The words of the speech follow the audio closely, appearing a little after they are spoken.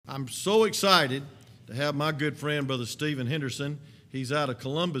I'm so excited to have my good friend, Brother Stephen Henderson. He's out of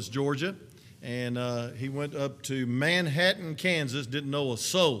Columbus, Georgia, and he went up to Manhattan, Kansas, didn't know a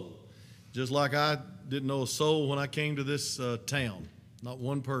soul, just like I didn't know a soul when I came to this town, not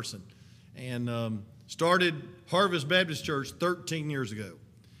one person, and started Harvest Baptist Church 13 years ago.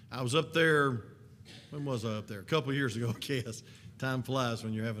 I was up there, when was I up there? A couple of years ago, I guess. Time flies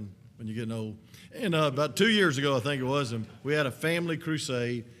when you're getting old. And about 2 years ago, I think it was, and we had a family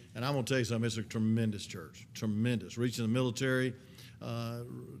crusade. And I'm going to tell you something, it's a tremendous church, tremendous. Reaching the military,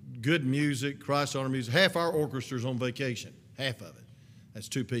 good music, Christ honor music. Half our orchestra's on vacation, half of it. That's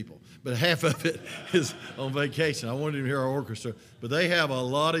 2 people. But half of it is on vacation. I wanted to hear our orchestra. But they have a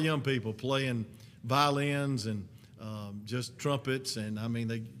lot of young people playing violins and just trumpets. And, I mean,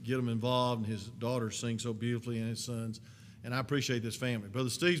 they get them involved. And his daughters sing so beautifully and his sons. And I appreciate this family. Brother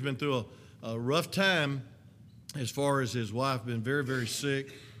Steve's been through a rough time as far as his wife been very, very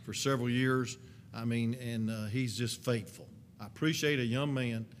sick for several years. I mean, and he's just faithful. I appreciate a young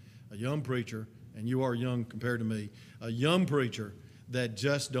man, a young preacher, and you are young compared to me, a young preacher that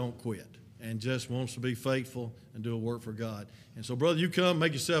just don't quit and just wants to be faithful and do a work for God. And so, brother, you come,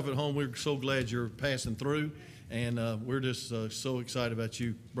 make yourself at home. We're so glad you're passing through, and we're just so excited about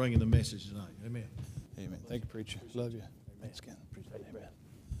you bringing the message tonight. Amen. Amen. Thank you, preacher. Love you. Thanks, Ken. Amen.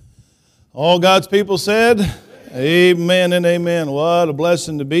 All God's people said, amen and amen. What a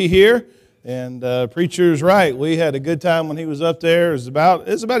blessing to be here. And preacher's right. We had a good time when he was up there. It was about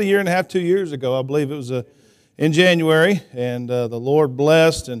a year and a half, 2 years ago. I believe it was in January. And the Lord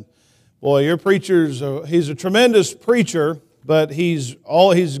blessed. And boy, your preacher's he's a tremendous preacher, but he's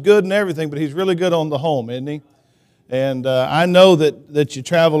good in everything. But he's really good on the home, isn't he? And I know that you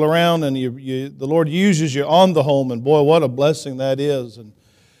travel around and the Lord uses you on the home. And boy, what a blessing that is.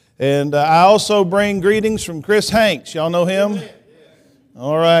 And I also bring greetings from Chris Hanks. Y'all know him?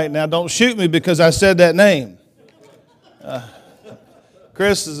 All right. Now, don't shoot me because I said that name.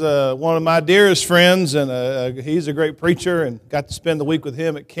 Chris is one of my dearest friends, and he's a great preacher, and got to spend the week with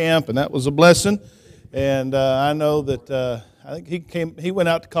him at camp, and that was a blessing. And I know that I think he went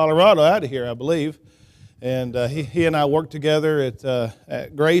out to Colorado out of here, I believe. And he and I worked together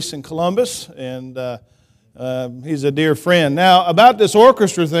at Grace in Columbus, and he's a dear friend. Now, about this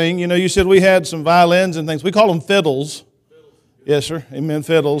orchestra thing, you said we had some violins and things. We call them fiddles. Yes, sir. Amen,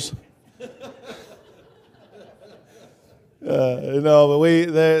 fiddles.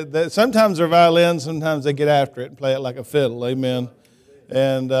 But sometimes they're violins, sometimes they get after it and play it like a fiddle. Amen.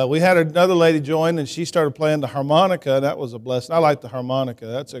 And we had another lady join, and she started playing the harmonica. That was a blessing. I like the harmonica.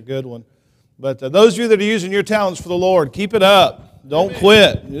 That's a good one. But those of you that are using your talents for the Lord, keep it up. Don't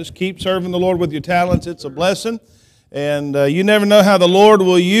quit. Just keep serving the Lord with your talents. It's a blessing. And you never know how the Lord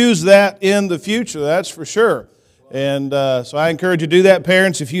will use that in the future. That's for sure. And so I encourage you to do that,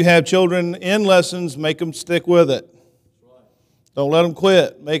 parents. If you have children in lessons, make them stick with it. Don't let them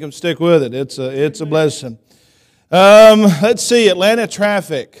quit. Make them stick with it. It's a blessing. Let's see, Atlanta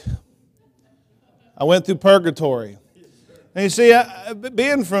traffic. I went through purgatory. And you see,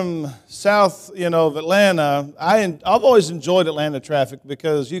 being from south, of Atlanta, I've always enjoyed Atlanta traffic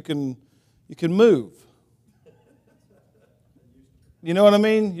because you can move. You know what I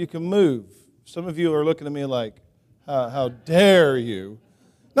mean? You can move. Some of you are looking at me like, how dare you?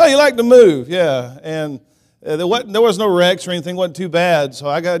 No, you like to move, yeah. And there was no wrecks or anything. It wasn't too bad. So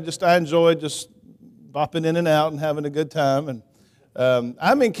I enjoyed just bopping in and out and having a good time. And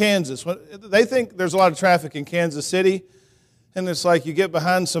I'm in Kansas. They think there's a lot of traffic in Kansas City. And it's like you get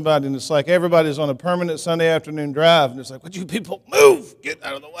behind somebody and it's like everybody's on a permanent Sunday afternoon drive. And it's like, would you people move? Get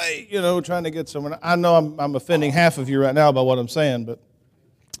out of the way, trying to get somewhere. I know I'm offending half of you right now by what I'm saying, but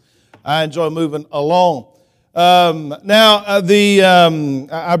I enjoy moving along. I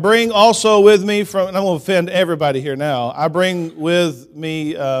bring also with me and I'm going to offend everybody here now. I bring with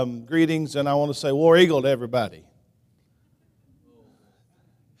me greetings, and I want to say War Eagle to everybody.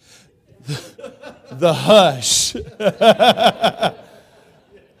 The hush.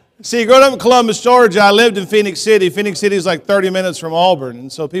 See, growing up in Columbus, Georgia, I lived in Phoenix City. Phoenix City is like 30 minutes from Auburn. And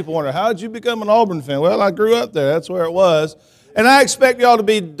so people wonder, how did you become an Auburn fan? Well, I grew up there. That's where it was. And I expect y'all to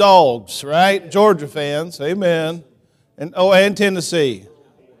be dogs, right? Georgia fans. Amen. And Tennessee.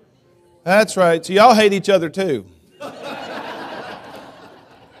 That's right. So y'all hate each other too.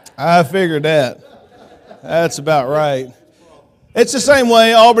 I figured that. That's about right. It's the same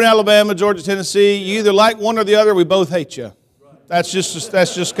way, Auburn, Alabama, Georgia, Tennessee. You either like one or the other, we both hate you. That's just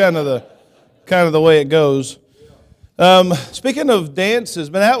kind of the way it goes. Speaking of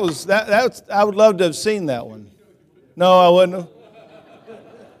dances, man, I would love to have seen that one. No, I wouldn't have.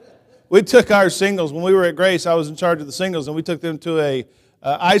 We took our singles when we were at Grace. I was in charge of the singles, and we took them to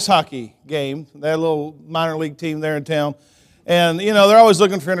ice hockey game. They had a little minor league team there in town. And, you know, they're always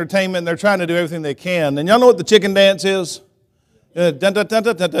looking for entertainment, and they're trying to do everything they can. And y'all know what the chicken dance is? Dun, dun, dun, dun,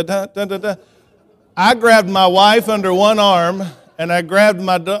 dun, dun, dun, dun, dun. I grabbed my wife under one arm, and I grabbed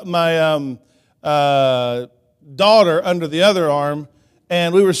my daughter under the other arm,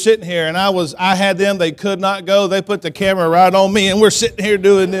 and we were sitting here, and I had them, they could not go. They put the camera right on me, and we're sitting here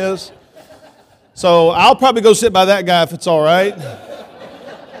doing this. So I'll probably go sit by that guy if it's all right.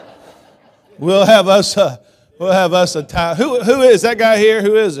 We'll have us a time. Who is that guy here?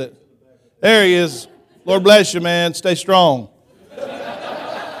 Who is it? There he is. Lord bless you, man. Stay strong.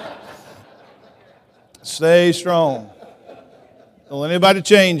 Stay strong. Don't let anybody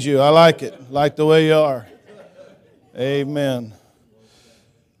change you. I like it. I like the way you are. Amen.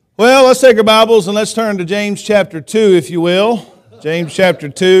 Well, let's take our Bibles and let's turn to James chapter 2, if you will. James chapter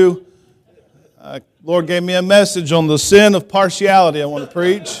 2. Lord gave me a message on the sin of partiality I want to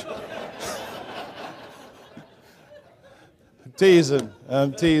preach. I'm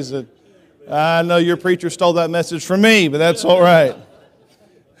teasing. I know your preacher stole that message from me, but that's all right.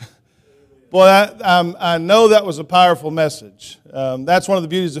 Boy, I know that was a powerful message. That's one of the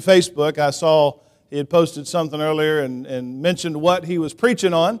beauties of Facebook. I saw he had posted something earlier and mentioned what he was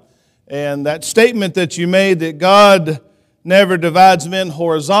preaching on. And that statement that you made that God never divides men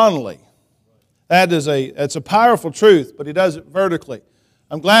horizontally, it's a powerful truth, but he does it vertically.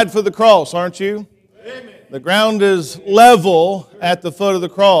 I'm glad for the cross, aren't you? Amen. The ground is level at the foot of the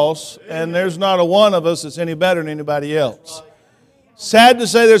cross, and there's not a one of us that's any better than anybody else. Sad to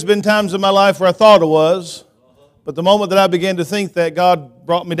say there's been times in my life where I thought it was, but the moment that I began to think that, God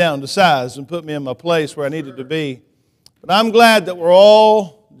brought me down to size and put me in my place where I needed to be. But I'm glad that we're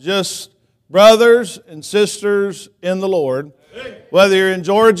all just brothers and sisters in the Lord, whether you're in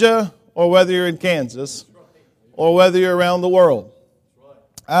Georgia or whether you're in Kansas or whether you're around the world.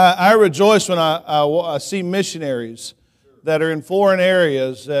 I rejoice when I see missionaries that are in foreign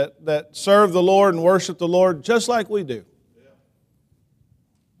areas that serve the Lord and worship the Lord just like we do.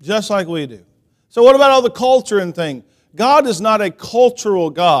 Just like we do. So what about all the culture and thing? God is not a cultural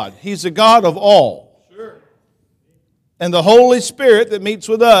God. He's a God of all. Sure. And the Holy Spirit that meets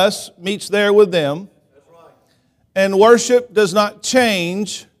with us meets there with them. That's right. And worship does not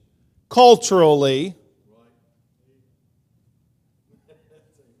change culturally.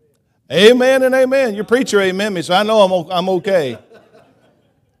 Amen and amen. Your preacher amen me, so I know I'm okay.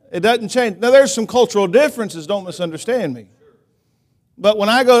 It doesn't change. Now, there's some cultural differences. Don't misunderstand me. But when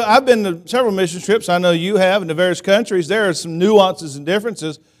I go, I've been to several mission trips. I know you have in the various countries. There are some nuances and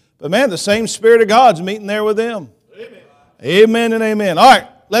differences. But man, the same Spirit of God's meeting there with them. Amen. Amen and amen. All right,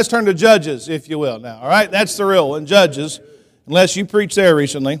 let's turn to Judges, if you will now. All right, that's the real one, Judges, unless you preached there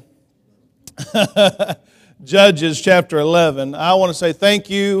recently. Judges chapter 11. I want to say thank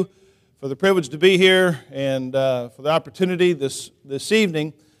you for the privilege to be here and for the opportunity this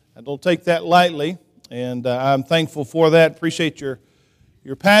evening. I don't take that lightly, and I'm thankful for that. Appreciate your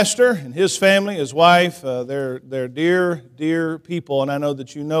pastor and his family, his wife. They're dear, dear people, and I know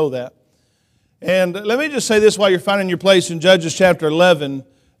that you know that. And let me just say this while you're finding your place in Judges chapter 11.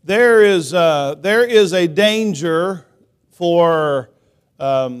 There is a danger for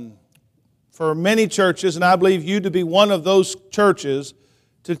many churches, and I believe you to be one of those churches,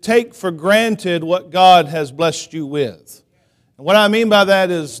 to take for granted what God has blessed you with. And what I mean by that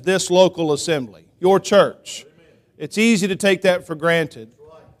is this local assembly, your church. It's easy to take that for granted.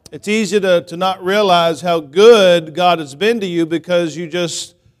 It's easy to not realize how good God has been to you because you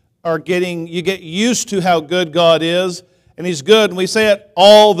just you get used to how good God is, and He's good, and we say it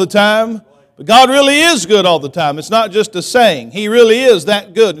all the time, but God really is good all the time. It's not just a saying. He really is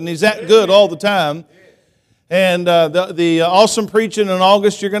that good, and He's that good all the time. And the awesome preaching in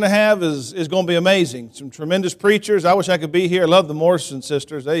August you're going to have is going to be amazing. Some tremendous preachers. I wish I could be here. I love the Morrison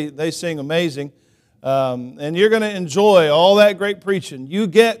sisters. They sing amazing. And you're going to enjoy all that great preaching. You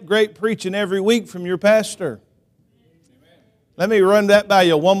get great preaching every week from your pastor. Let me run that by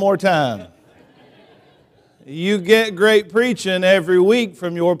you one more time. You get great preaching every week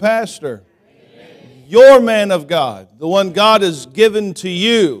from your pastor. Your man of God, the one God has given to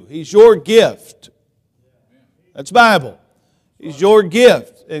you. He's your gift. That's Bible. He's your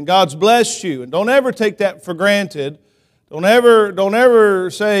gift, and God's blessed you. And don't ever take that for granted. Don't ever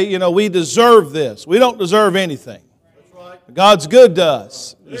say, we deserve this. We don't deserve anything. That's right. God's good to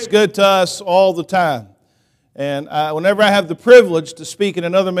us. He's good to us all the time. And whenever I have the privilege to speak in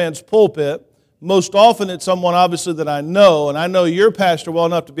another man's pulpit, most often it's someone obviously that I know, and I know your pastor well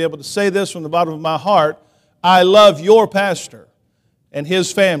enough to be able to say this from the bottom of my heart. I love your pastor and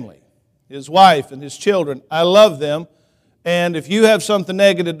his family, his wife and his children. I love them, And if you have something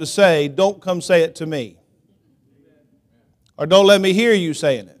negative to say, don't come say it to me. Or don't let me hear you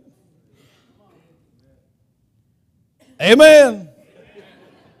saying it. Amen.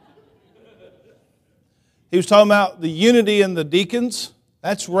 He was talking about the unity in the deacons.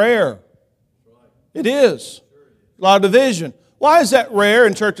 That's rare. It is. A lot of division. Why is that rare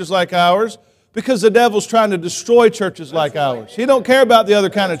in churches like ours? Because the devil's trying to destroy churches like ours. He don't care about the other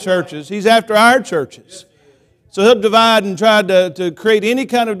kind of churches. He's after our churches. So he'll divide and try to create any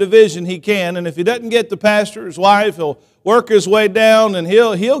kind of division he can. And if he doesn't get the pastor, his wife, he'll work his way down and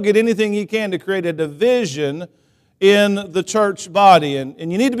he'll get anything he can to create a division in the church body.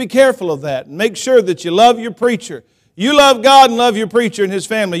 And you need to be careful of that. And make sure that you love your preacher. You love God and love your preacher and his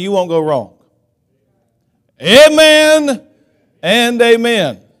family, you won't go wrong. Amen and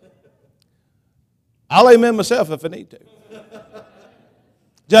amen. I'll amen myself if I need to.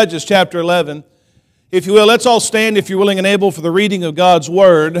 Judges chapter 11. If you will, let's all stand if you're willing and able for the reading of God's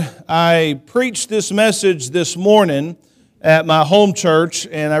Word. I preached this message this morning at my home church,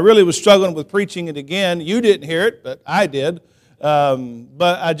 and I really was struggling with preaching it again. You didn't hear it, but I did.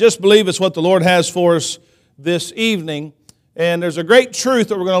 But I just believe it's what the Lord has for us this evening. And there's a great truth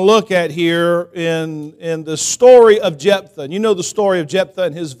that we're going to look at here in the story of Jephthah. And you know the story of Jephthah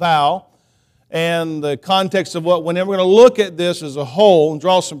and his vow and the context of what, whenever we're going to look at this as a whole and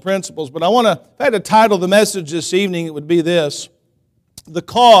draw some principles. But if I had to title the message this evening, it would be this: The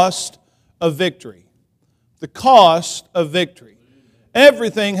Cost of Victory. The cost of victory.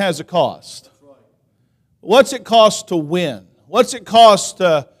 Everything has a cost. What's it cost to win? What's it cost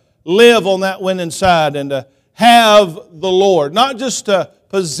to live on that winning side and to have the Lord? Not just to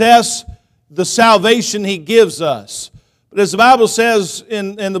possess the salvation He gives us, but as the Bible says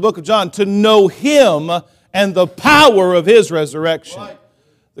in the book of John, to know Him and the power of His resurrection.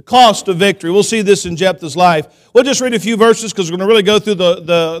 The cost of victory. We'll see this in Jephthah's life. We'll just read a few verses because we're going to really go through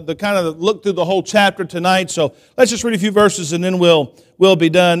the kind of look through the whole chapter tonight. So let's just read a few verses and then we'll be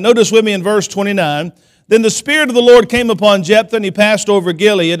done. Notice with me in verse 29. Then the Spirit of the Lord came upon Jephthah, and he passed over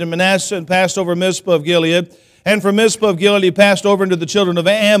Gilead and Manasseh, and passed over Mizpah of Gilead. And from Mizpah of Gilead he passed over into the children of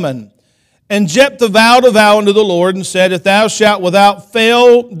Ammon. And Jephthah vowed a vow unto the Lord, and said, If thou shalt without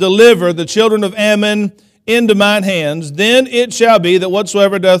fail deliver the children of Ammon into mine hands, then it shall be that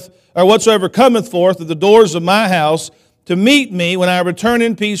whatsoever cometh forth at the doors of my house to meet me when I return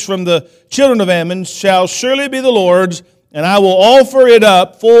in peace from the children of Ammon shall surely be the Lord's, and I will offer it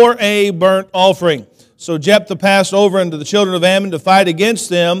up for a burnt offering. So Jephthah passed over into the children of Ammon to fight against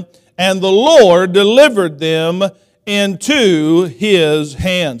them, and the Lord delivered them into his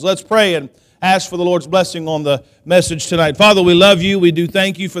hands. Let's pray and ask for the Lord's blessing on the message tonight. Father, we love you. We do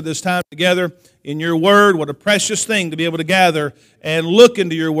thank you for this time together in your word. What a precious thing to be able to gather and look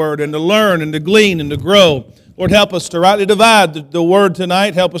into your word and to learn and to glean and to grow. Lord, help us to rightly divide the word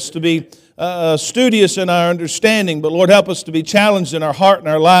tonight. Help us to be studious in our understanding. But Lord, help us to be challenged in our heart and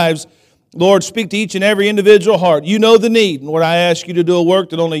our lives. Lord, speak to each and every individual heart. You know the need. And Lord, I ask you to do a work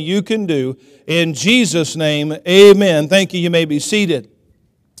that only you can do. In Jesus' name, amen. Thank you. You may be seated.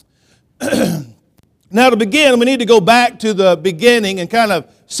 Now to begin, we need to go back to the beginning and kind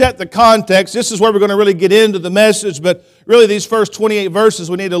of set the context. This is where we're going to really get into the message, but really these first 28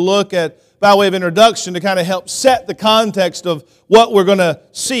 verses we need to look at by way of introduction to kind of help set the context of what we're going to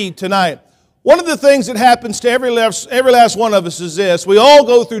see tonight. One of the things that happens to every last one of us is this: we all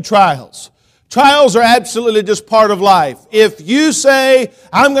go through trials. Trials are absolutely just part of life. If you say,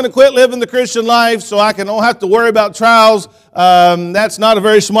 I'm going to quit living the Christian life so I don't have to worry about trials, that's not a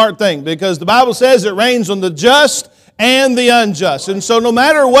very smart thing, because the Bible says it rains on the just and the unjust. And so no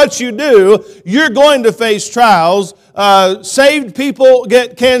matter what you do, you're going to face trials. Saved people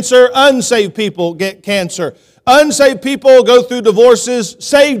get cancer, unsaved people get cancer. Unsaved people go through divorces,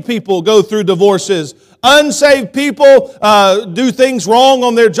 saved people go through divorces. Unsaved people do things wrong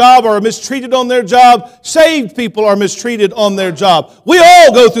on their job or are mistreated on their job. Saved people are mistreated on their job. We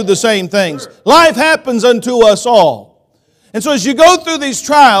all go through the same things. Life happens unto us all. And so as you go through these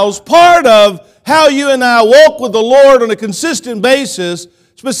trials, part of how you and I walk with the Lord on a consistent basis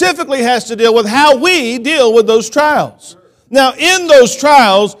specifically has to deal with how we deal with those trials. Now, in those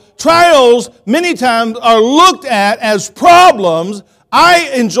trials many times are looked at as problems. I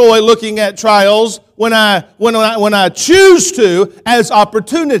enjoy looking at trials when I choose to as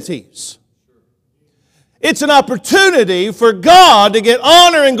opportunities. It's an opportunity for God to get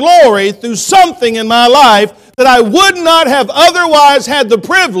honor and glory through something in my life that I would not have otherwise had the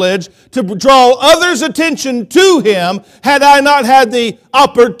privilege to draw others' attention to Him had I not had the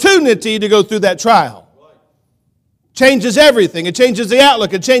opportunity to go through that trial. Changes everything. It changes the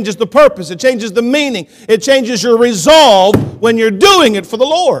outlook. It changes the purpose. It changes the meaning. It changes your resolve when you're doing it for the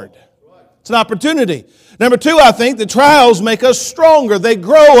Lord. It's an opportunity. Number two, I think the trials make us stronger. They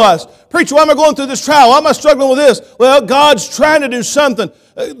grow us. Preacher, why am I going through this trial? Why am I struggling with this? Well, God's trying to do something.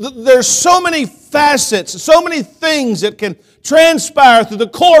 There's so many facets, so many things that can transpire through the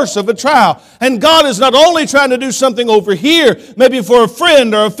course of a trial. And God is not only trying to do something over here, maybe for a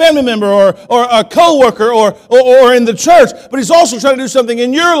friend or a family member or a co-worker or in the church, but He's also trying to do something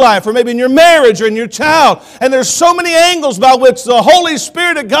in your life or maybe in your marriage or in your child. And there's so many angles by which the Holy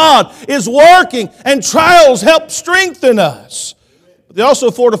Spirit of God is working, and trials help strengthen us. But they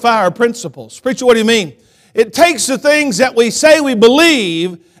also fortify our principles. Preacher, what do you mean? It takes the things that we say we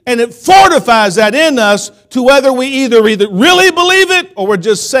believe and it fortifies that in us to whether we either really believe it or we're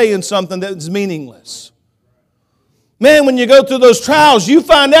just saying something that's meaningless. Man, when you go through those trials, you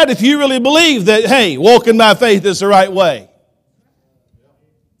find out if you really believe that, hey, walking by faith is the right way.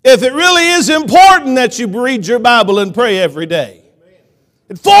 If it really is important that you read your Bible and pray every day.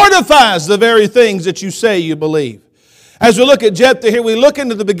 It fortifies the very things that you say you believe. As we look at Jephthah here, we look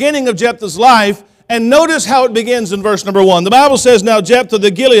into the beginning of Jephthah's life. And notice how it begins in verse number 1. The Bible says, now Jephthah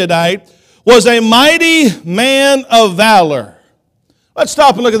the Gileadite was a mighty man of valor. Let's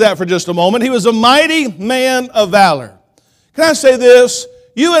stop and look at that for just a moment. He was a mighty man of valor. Can I say this?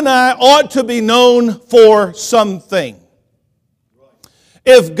 You and I ought to be known for something.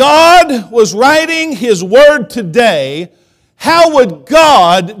 If God was writing His Word today, how would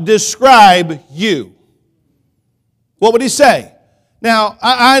God describe you? What would He say? Now,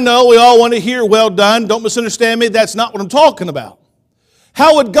 I know we all want to hear, well done. Don't misunderstand me. That's not what I'm talking about.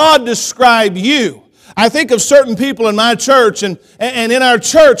 How would God describe you? I think of certain people in my church, and in our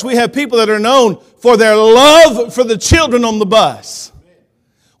church we have people that are known for their love for the children on the bus.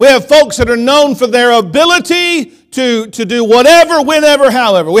 We have folks that are known for their ability to do whatever, whenever,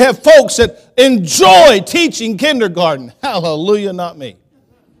 however. We have folks that enjoy teaching kindergarten. Hallelujah, not me.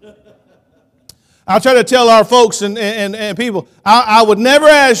 I'll try to tell our folks and people, I would never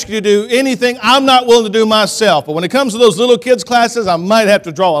ask you to do anything I'm not willing to do myself. But when it comes to those little kids' classes, I might have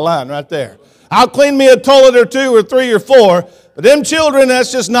to draw a line right there. I'll clean me a toilet or two or three or four, but them children,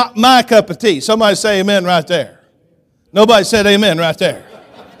 that's just not my cup of tea. Somebody say amen right there. Nobody said amen right there.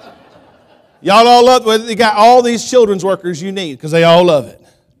 Y'all all love it. You got all these children's workers you need because they all love it.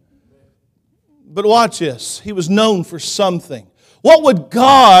 But watch this. He was known for something. What would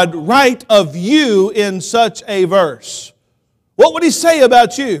God write of you in such a verse? What would He say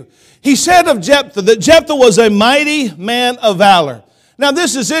about you? He said of Jephthah that Jephthah was a mighty man of valor. Now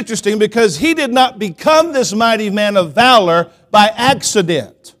this is interesting because he did not become this mighty man of valor by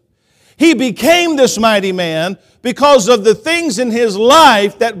accident. He became this mighty man because of the things in his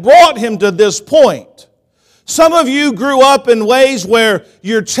life that brought him to this point. Some of you grew up in ways where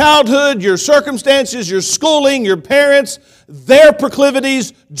your childhood, your circumstances, your schooling, your parents, their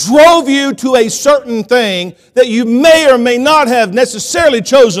proclivities drove you to a certain thing that you may or may not have necessarily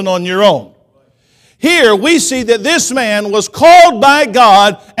chosen on your own. Here we see that this man was called by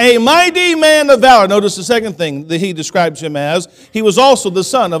God a mighty man of valor. Notice the second thing that he describes him as. He was also the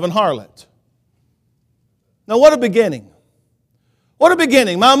son of an harlot. Now what a beginning. What a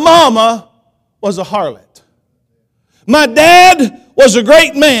beginning. My mama was a harlot. My dad was a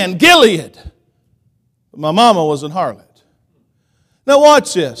great man, Gilead. But my mama was an harlot. Now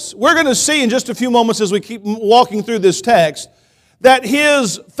watch this. We're going to see in just a few moments as we keep walking through this text that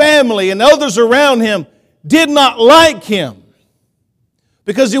his family and others around him did not like him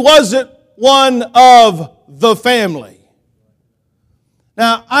because he wasn't one of the family.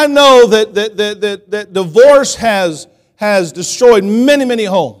 Now I know that divorce has destroyed many, many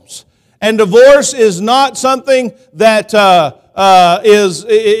homes. And divorce is not something that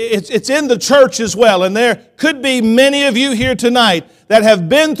it's in the church as well. And there could be many of you here tonight that have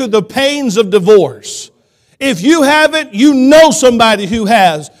been through the pains of divorce. If you haven't, you know somebody who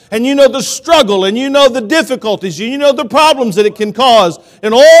has. And you know the struggle, and you know the difficulties, and you know the problems that it can cause,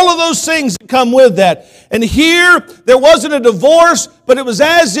 and all of those things that come with that. And here, there wasn't a divorce, but it was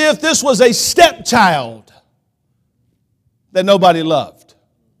as if this was a stepchild that nobody loved.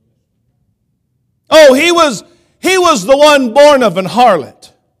 Oh, he was the one born of an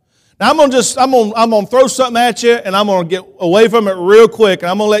harlot. Now I'm gonna throw something at you, and I'm gonna get away from it real quick,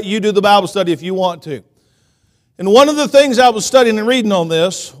 and I'm gonna let you do the Bible study if you want to. And one of the things I was studying and reading on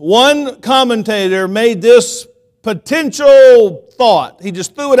this, one commentator made this potential thought. He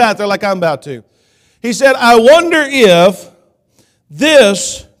just threw it out there like I'm about to. He said, I wonder if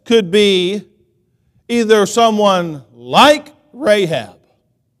this could be either someone like Rahab.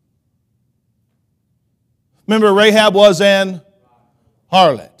 Remember, Rahab was an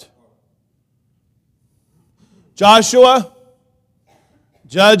harlot. Joshua,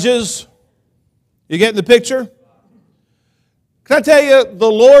 Judges, you getting the picture? Can I tell you,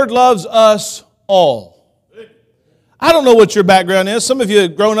 the Lord loves us all. I don't know what your background is. Some of you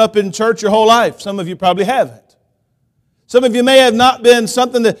have grown up in church your whole life. Some of you probably haven't. Some of you may have not been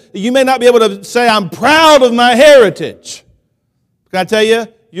something that you may not be able to say, I'm proud of my heritage. Can I tell you,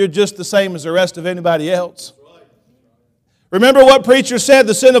 you're just the same as the rest of anybody else. Remember what preacher said,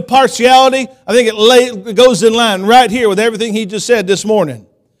 the sin of partiality? I think it goes in line right here with everything he just said this morning.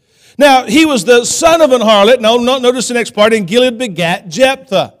 Now, he was the son of an harlot. Notice the next part. And Gilead begat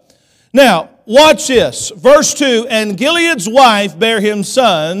Jephthah. Now, watch this. Verse 2, and Gilead's wife bare him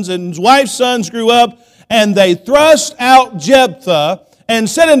sons, and his wife's sons grew up, and they thrust out Jephthah, and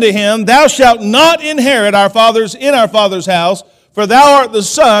said unto him, Thou shalt not inherit in our father's house, for thou art the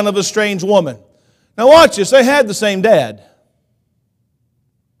son of a strange woman. Now watch this. They had the same dad.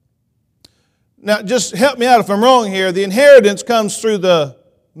 Now, just help me out if I'm wrong here. The inheritance comes through the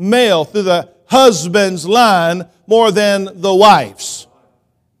male, through the husband's line more than the wife's.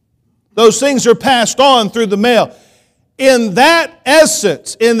 Those things are passed on through the male. In that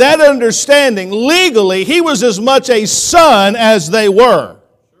essence, in that understanding, legally, he was as much a son as they were.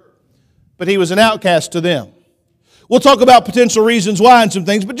 But he was an outcast to them. We'll talk about potential reasons why and some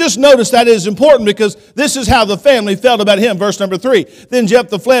things, but just notice that is important because this is how the family felt about him. Verse number 3. Then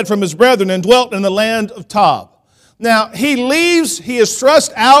Jephthah fled from his brethren and dwelt in the land of Tob. Now, he is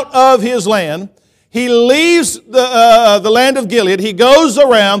thrust out of his land. He leaves the land of Gilead. He goes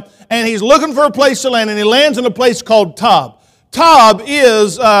around and he's looking for a place to land, and he lands in a place called Tob. Tob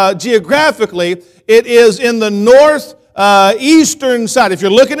is, geographically, it is in the northeastern side. If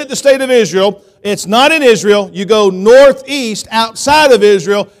you're looking at the state of Israel, it's not in Israel. You go northeast outside of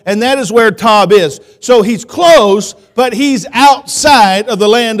Israel, and that is where Tob is. So he's close, but he's outside of the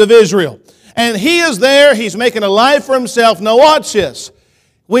land of Israel. And he is there. He's making a life for himself. Now watch this.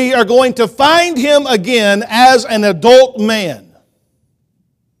 We are going to find him again as an adult man.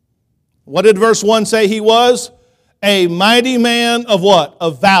 What did verse 1 say he was? A mighty man of what?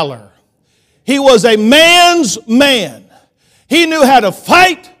 Of valor. He was a man's man. He knew how to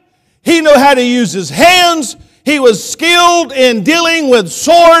fight. He knew how to use his hands. He was skilled in dealing with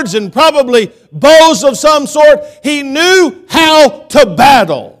swords and probably bows of some sort. He knew how to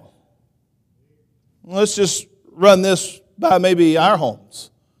battle. Let's just run this by maybe our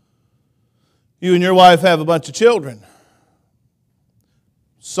homes. You and your wife have a bunch of children.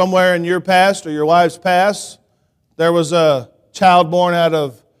 Somewhere in your past or your wife's past, there was a child born out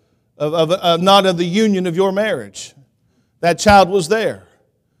of not of the union of your marriage. That child was there.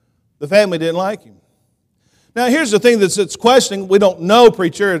 The family didn't like him. Now, here's the thing that's questioning. We don't know,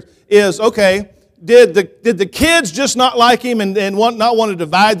 preacher, is, okay, did the kids just not like him and not want to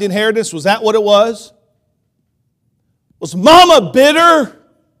divide the inheritance? Was that what it was? Was Mama bitter?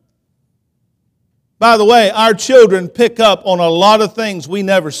 By the way, our children pick up on a lot of things we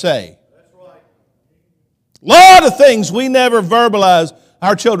never say. That's right. A lot of things we never verbalize.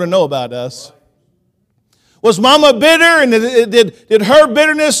 Our children know about us. Was Mama bitter, and did her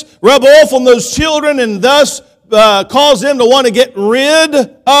bitterness rub off on those children and thus cause them to want to get rid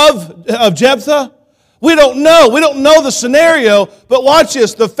of Jephthah? We don't know. We don't know the scenario, but watch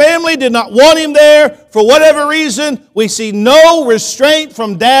this. The family did not want him there for whatever reason. We see no restraint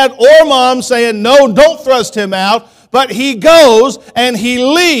from dad or mom saying, no, don't thrust him out. But he goes and he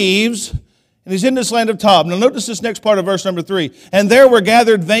leaves, and he's in this land of Tob. Now notice this next part of verse number 3. And there were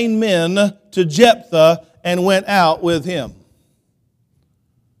gathered vain men to Jephthah and went out with him.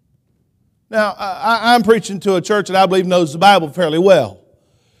 Now, I'm preaching to a church that I believe knows the Bible fairly well.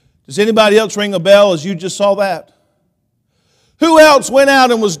 Does anybody else ring a bell as you just saw that? Who else went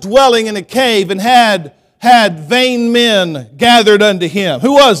out and was dwelling in a cave and had vain men gathered unto him?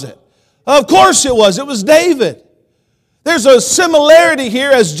 Who was it? Of course it was. It was David. There's a similarity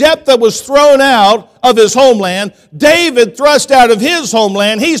here as Jephthah was thrown out of his homeland. David thrust out of his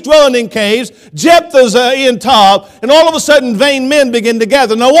homeland. He's dwelling in caves. Jephthah's in Tob. And all of a sudden, vain men begin to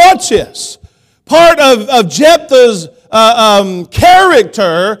gather. Now watch this. Part of Jephthah's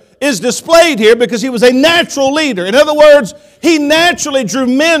character is displayed here because he was a natural leader. In other words, he naturally drew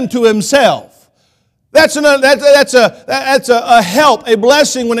men to himself. That's a help, a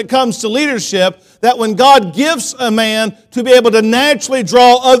blessing when it comes to leadership, that when God gives a man to be able to naturally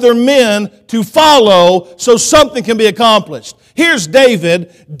draw other men to follow so something can be accomplished. Here's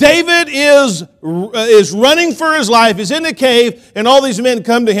David. David is running for his life. He's in a cave, and all these men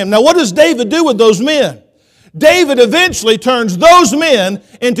come to him. Now, what does David do with those men? David eventually turns those men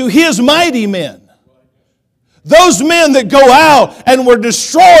into his mighty men. Those men that go out and were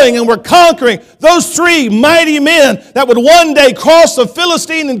destroying and were conquering, those three mighty men that would one day cross the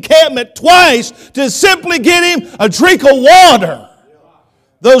Philistine encampment twice to simply get him a drink of water.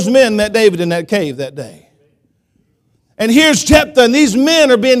 Those men met David in that cave that day. And here's Jephthah, and these men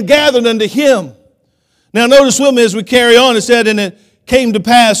are being gathered unto him. Now notice with me as we carry on, it said, and it came to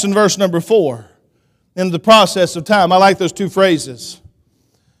pass in verse number 4, in the process of time. I like those two phrases.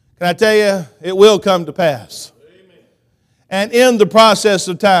 Can I tell you, it will come to pass. Amen. And in the process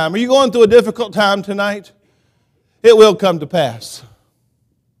of time. Are you going through a difficult time tonight? It will come to pass.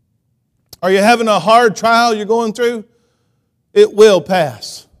 Are you having a hard trial you're going through? It will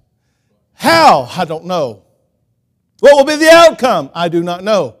pass. How? I don't know. What will be the outcome? I do not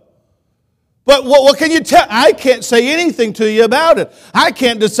know. But what can you tell? I can't say anything to you about it. I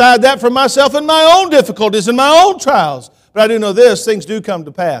can't decide that for myself in my own difficulties and my own trials. But I do know this, things do come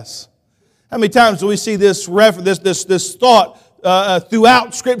to pass. How many times do we see this thought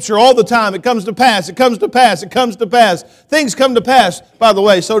throughout Scripture all the time? It comes to pass, it comes to pass, it comes to pass. Things come to pass. By the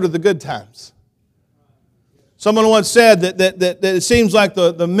way, so do the good times. Someone once said that it seems like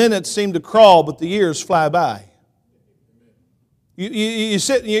the minutes seem to crawl, but the years fly by. You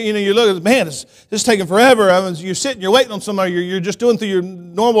sit and you look at, man, it's taking forever. You're sitting, you're waiting on somebody, you're just doing through your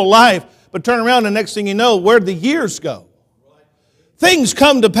normal life, but turn around and next thing you know, where'd the years go? Things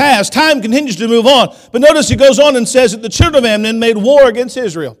come to pass. Time continues to move on. But notice he goes on and says that the children of Ammon made war against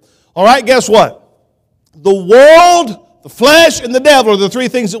Israel. All right, guess what? The world, the flesh, and the devil are the three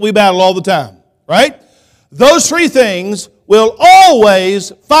things that we battle all the time. Right? Those three things will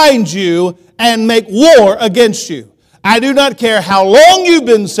always find you and make war against you. I do not care how long you've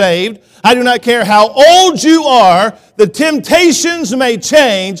been saved. I do not care how old you are. The temptations may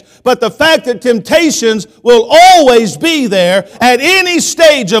change, but the fact that temptations will always be there at any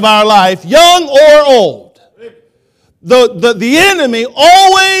stage of our life, young or old. The enemy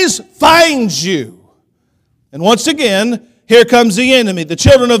always finds you. And once again, here comes the enemy. The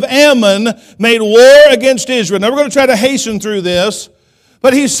children of Ammon made war against Israel. Now we're going to try to hasten through this.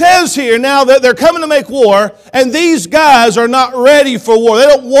 But he says here now that they're coming to make war, and these guys are not ready for war. They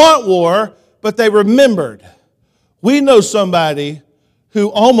don't want war, but they remembered. We know somebody who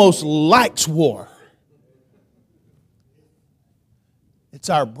almost likes war.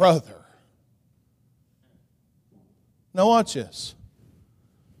 It's our brother. Now watch this.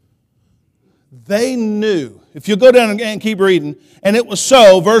 They knew. If you go down and keep reading, and it was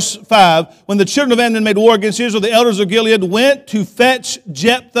so, verse 5, when the children of Ammon made war against Israel, the elders of Gilead went to fetch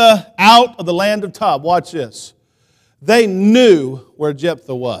Jephthah out of the land of Tob. Watch this. They knew where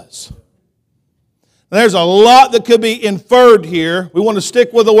Jephthah was. Now, there's a lot that could be inferred here. We want to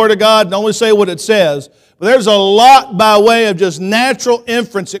stick with the Word of God and only say what it says. But there's a lot by way of just natural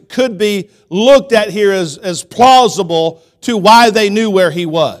inference that could be looked at here as plausible to why they knew where he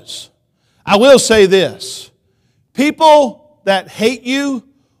was. I will say this. People that hate you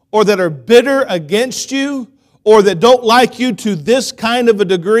or that are bitter against you or that don't like you to this kind of a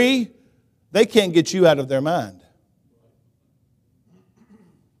degree, they can't get you out of their mind.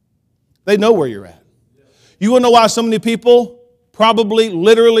 They know where you're at. You want to know why so many people probably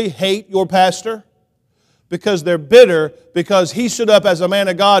literally hate your pastor? Because they're bitter because he stood up as a man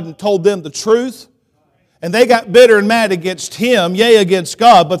of God and told them the truth. And they got bitter and mad against him, yea, against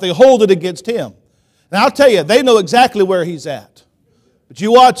God, but they hold it against him. Now, I'll tell you, they know exactly where he's at. But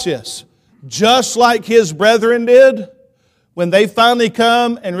you watch this. Just like his brethren did, when they finally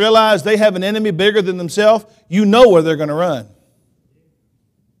come and realize they have an enemy bigger than themselves, you know where they're going to run.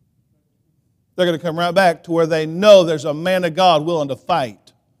 They're going to come right back to where they know there's a man of God willing to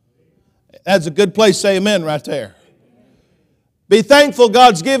fight. That's a good place to say amen right there. Be thankful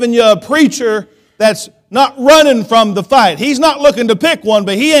God's given you a preacher that's not running from the fight. He's not looking to pick one,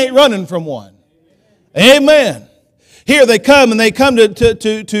 but he ain't running from one. Amen. Here they come, and they come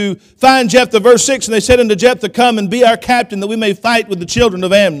to find Jephthah. Verse 6, and they said unto Jephthah, come and be our captain, that we may fight with the children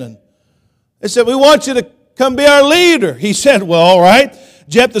of Ammon. They said, we want you to come be our leader. He said, well, all right.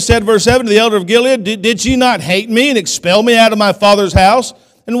 Jephthah said, verse 7, to the elder of Gilead, did ye not hate me and expel me out of my father's house?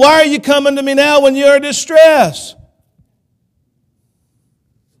 And why are you coming to me now when you are in distress?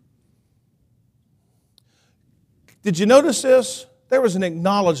 Did you notice this? There was an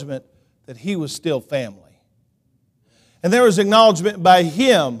acknowledgement that he was still family. And there was acknowledgement by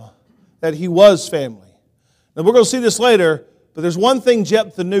him that he was family. Now we're going to see this later, but there's one thing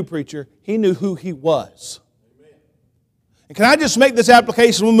Jephthah knew, preacher. He knew who he was. And can I just make this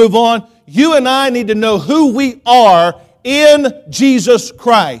application? We'll move on. You and I need to know who we are in Jesus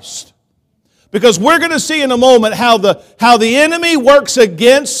Christ. Because we're going to see in a moment how the enemy works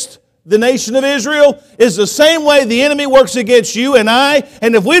against the nation of Israel, is the same way the enemy works against you and I.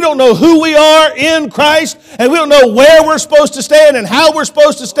 And if we don't know who we are in Christ, and we don't know where we're supposed to stand and how we're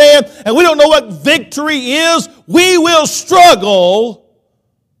supposed to stand, and we don't know what victory is, we will struggle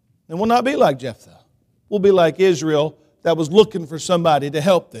and we'll not be like Jephthah. We'll be like Israel that was looking for somebody to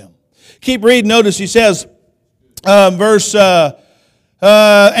help them. Keep reading. Notice he says, verse 8,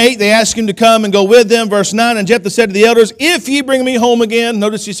 they asked him to come and go with them. Verse 9, and Jephthah said to the elders, if ye bring me home again,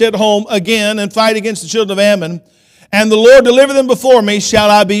 notice he said home again, and fight against the children of Ammon, and the Lord deliver them before me, shall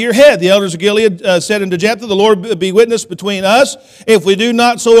I be your head? The elders of Gilead said unto Jephthah, the Lord be witness between us, if we do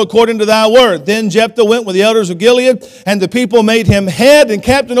not so according to thy word. Then Jephthah went with the elders of Gilead, and the people made him head and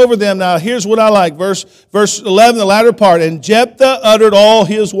captain over them. Now here's what I like, verse 11, the latter part. And Jephthah uttered all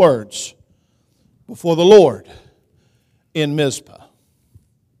his words before the Lord in Mizpah.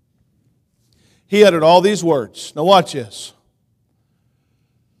 He uttered all these words. Now watch this.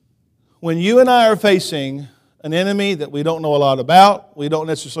 When you and I are facing an enemy that we don't know a lot about, we don't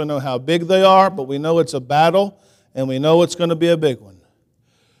necessarily know how big they are, but we know it's a battle, and we know it's going to be a big one.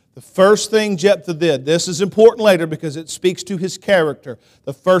 The first thing Jephthah did, this is important later because it speaks to his character.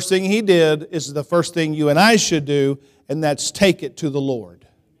 The first thing he did is the first thing you and I should do, and that's take it to the Lord.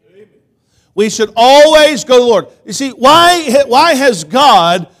 We should always go to the Lord. You see, why has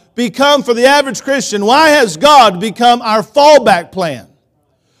God become, for the average Christian, why has God become our fallback plan?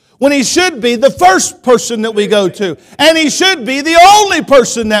 When He should be the first person that we go to. And He should be the only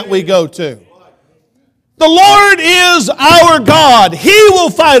person that we go to. The Lord is our God. He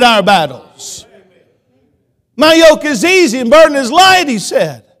will fight our battles. My yoke is easy and burden is light, He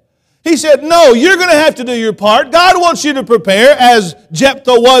said. He said, no, you're going to have to do your part. God wants you to prepare as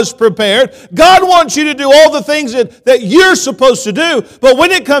Jephthah was prepared. God wants you to do all the things that you're supposed to do. But when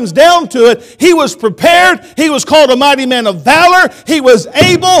it comes down to it, he was prepared. He was called a mighty man of valor. He was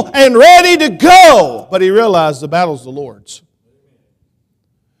able and ready to go. But he realized the battle's the Lord's.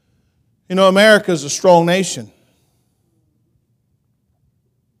 You know, America is a strong nation.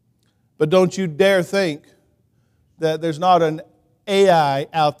 But don't you dare think that there's not an AI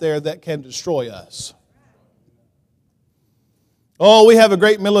out there that can destroy us. Oh, we have a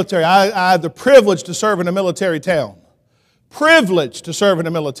great military. I have the privilege to serve in a military town. Privilege to serve in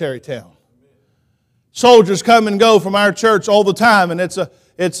a military town. Soldiers come and go from our church all the time, and it's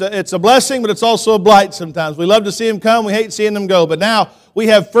a blessing, but it's also a blight sometimes. We love to see them come. We hate seeing them go. But now we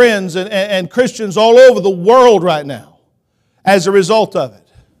have friends and Christians all over the world right now as a result of it.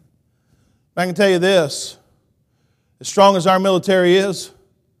 I can tell you this. As strong as our military is,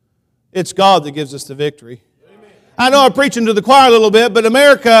 it's God that gives us the victory. Amen. I know I'm preaching to the choir a little bit, but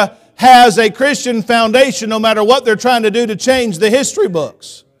America has a Christian foundation no matter what they're trying to do to change the history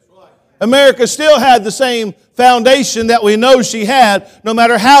books. America still had the same foundation that we know she had, no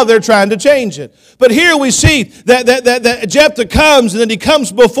matter how they're trying to change it. But here we see that Jephthah comes, and then he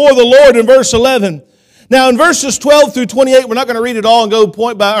comes before the Lord in verse 11. Now in verses 12 through 28, we're not going to read it all and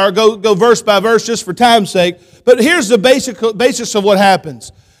go verse by verse just for time's sake. But here's the basis of what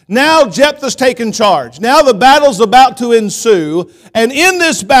happens. Now Jephthah's taken charge. Now the battle's about to ensue. And in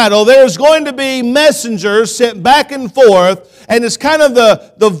this battle, there's going to be messengers sent back and forth. And it's kind of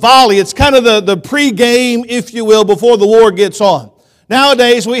the volley. It's kind of the pre-game, if you will, before the war gets on.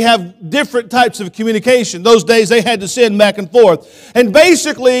 Nowadays, we have different types of communication. Those days, they had to send back and forth. And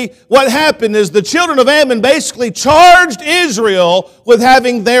basically, what happened is the children of Ammon basically charged Israel with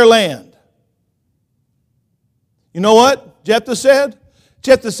having their land. You know what Jephthah said?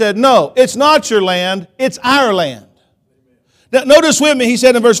 Jephthah said, no, it's not your land, it's our land. Now, notice with me, he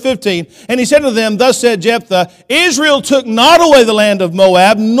said in verse 15, and he said to them, thus said Jephthah, Israel took not away the land of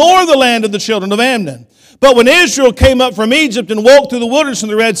Moab, nor the land of the children of Ammon. But when Israel came up from Egypt and walked through the wilderness in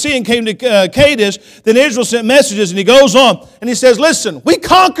the Red Sea and came to Kadesh, then Israel sent messages, and he goes on, and he says, listen, we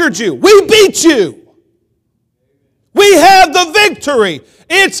conquered you, we beat you. We have the victory.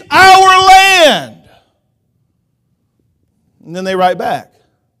 It's our land. And then they write back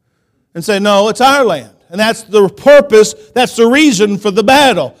and say, no, it's our land. And that's the purpose, that's the reason for the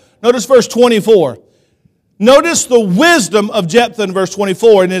battle. Notice verse 24. Notice the wisdom of Jephthah in verse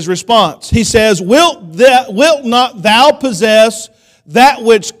 24 in his response. He says, wilt not thou possess that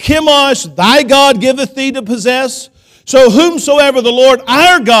which Chemosh thy God giveth thee to possess? So whomsoever the Lord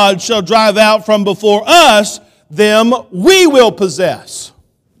our God shall drive out from before us, them we will possess.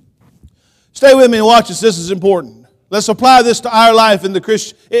 Stay with me and watch this. This is important. Let's apply this to our life in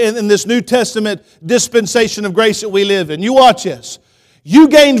this New Testament dispensation of grace that we live in. You watch this. You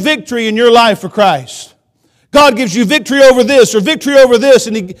gain victory in your life for Christ. God gives you victory over this or victory over this,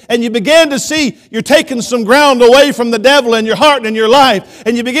 and you begin to see you're taking some ground away from the devil in your heart and in your life,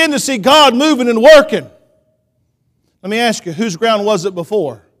 and you begin to see God moving and working. Let me ask you, whose ground was it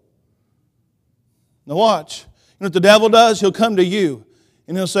before? Now watch. You know what the devil does? He'll come to you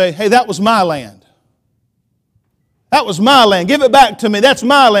and he'll say, hey, that was my land. That was my land. Give it back to me. That's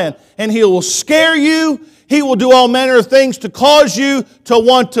my land. And he will scare you. He will do all manner of things to cause you to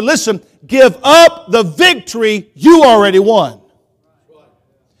want to, listen, give up the victory you already won.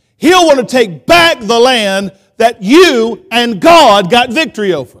 He'll want to take back the land that you and God got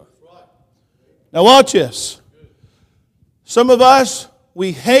victory over. Now watch this. Some of us,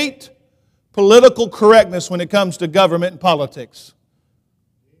 we hate political correctness when it comes to government and politics.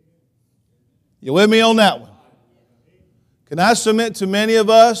 You with me on that one? Can I submit to many of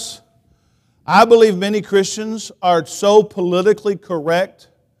us? I believe many Christians are so politically correct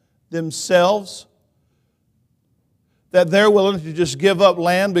themselves that they're willing to just give up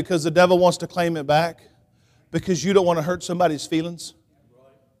land because the devil wants to claim it back, because you don't want to hurt somebody's feelings.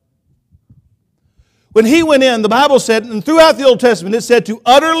 When he went in, the Bible said, and throughout the Old Testament, it said to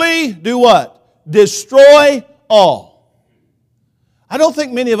utterly do what? Destroy all. I don't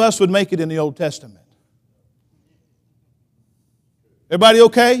think many of us would make it in the Old Testament. Everybody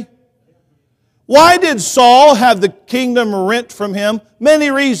okay? Why did Saul have the kingdom rent from him?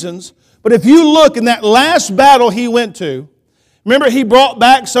 Many reasons. But if you look in that last battle he went to, remember he brought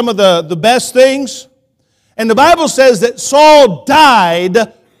back some of the best things? And the Bible says that Saul died,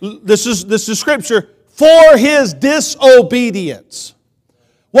 this is Scripture, for his disobedience.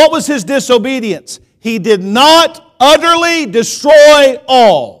 What was his disobedience? He did not utterly destroy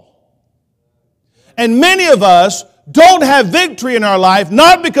all. And many of us don't have victory in our life,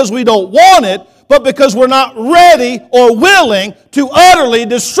 not because we don't want it, but because we're not ready or willing to utterly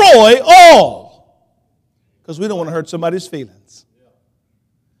destroy all. Because we don't want to hurt somebody's feelings.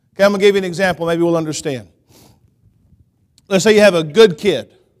 Okay, I'm going to give you an example. Maybe we'll understand. Let's say you have a good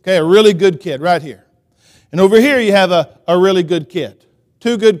kid. Okay, a really good kid right here. And over here you have a really good kid.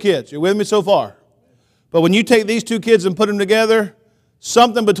 Two good kids. You're with me so far? But when you take these two kids and put them together,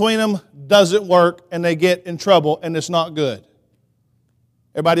 something between them doesn't work and they get in trouble and it's not good.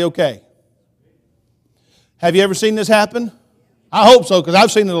 Everybody okay? Have you ever seen this happen? I hope so, because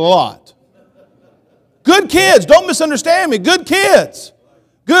I've seen it a lot. Good kids, don't misunderstand me. Good kids.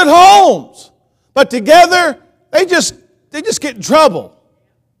 Good homes. But together, they just get in trouble.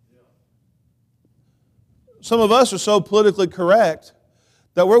 Some of us are so politically correct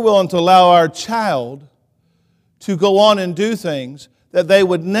that we're willing to allow our child to go on and do things that they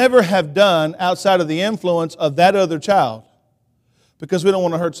would never have done outside of the influence of that other child, because we don't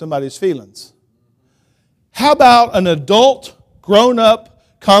want to hurt somebody's feelings. How about an adult,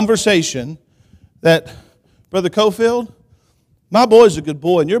 grown-up conversation that, Brother Cofield, my boy's a good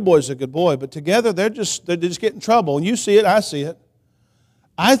boy and your boy's a good boy, but together they just get in trouble. And you see it, I see it.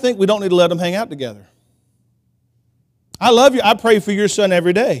 I think we don't need to let them hang out together. I love you. I pray for your son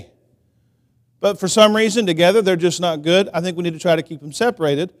every day. But for some reason, together, they're just not good. I think we need to try to keep them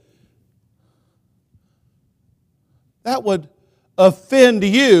separated. That would offend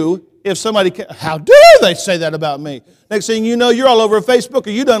you if somebody, how dare they say that about me? Next thing you know, you're all over Facebook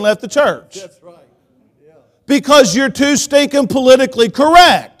or you done left the church. That's right. Yeah. Because you're too stinking politically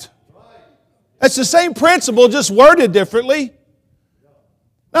correct. That's the same principle, just worded differently.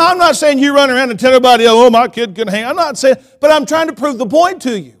 Now, I'm not saying you run around and tell everybody, oh, my kid can hang. I'm not saying, but I'm trying to prove the point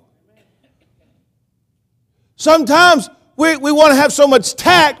to you. Sometimes we want to have so much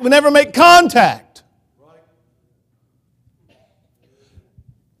tact, we never make contact.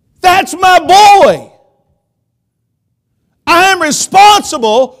 That's my boy. I am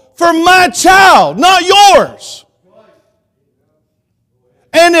responsible for my child, not yours.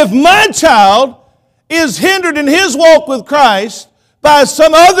 And if my child is hindered in his walk with Christ by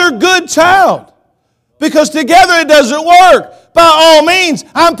some other good child, because together it doesn't work, by all means,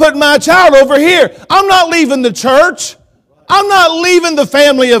 I'm putting my child over here. I'm not leaving the church. I'm not leaving the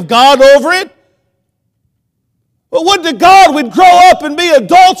family of God over it. But would to God we'd grow up and be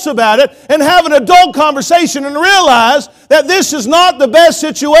adults about it and have an adult conversation and realize that this is not the best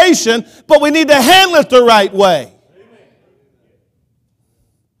situation, but we need to handle it the right way.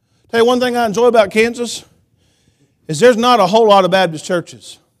 Tell you one thing I enjoy about Kansas is there's not a whole lot of Baptist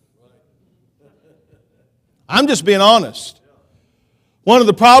churches. I'm just being honest. One of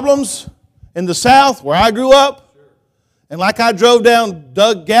the problems in the South where I grew up, and like I drove down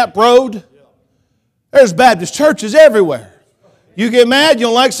Doug Gap Road, there's Baptist churches everywhere. You get mad, you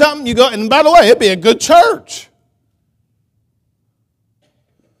don't like something, you go, and by the way, it'd be a good church.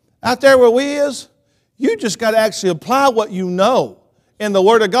 Out there where we is, You just got to actually apply what you know in the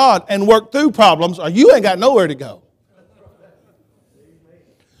Word of God and work through problems, or you ain't got nowhere to go.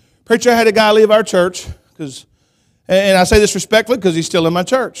 Preacher, I had a guy leave our church, and I say this respectfully because he's still in my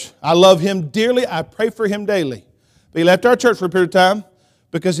church. I love him dearly. I pray for him daily. But he left our church for a period of time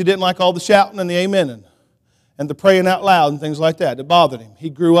because he didn't like all the shouting and the amening and the praying out loud and things like that. It bothered him. He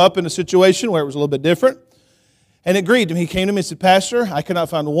grew up in a situation where it was a little bit different, and it grieved him. He came to me and said, Pastor, I cannot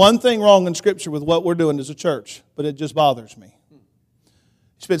find one thing wrong in Scripture with what we're doing as a church, but it just bothers me.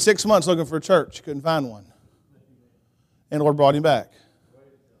 He spent 6 months looking for a church. He couldn't find one. And the Lord brought him back.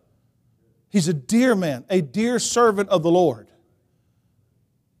 He's a dear man, a dear servant of the Lord.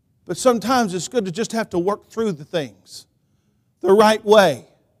 But sometimes it's good to just have to work through the things the right way.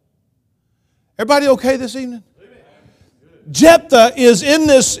 Everybody okay this evening? Jephthah is in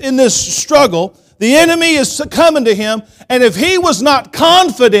this struggle. The enemy is coming to him, and if he was not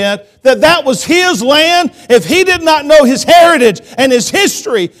confident that that was his land, if he did not know his heritage and his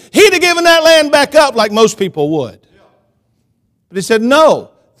history, he'd have given that land back up like most people would. But he said, no,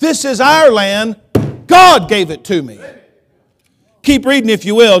 this is our land. God gave it to me. Keep reading if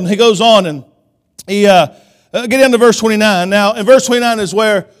you will. And he goes on and he get into verse 29. Now, in verse 29 is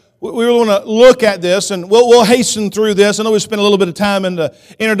where we really want to look at this, and we'll hasten through this. I know we spent a little bit of time in the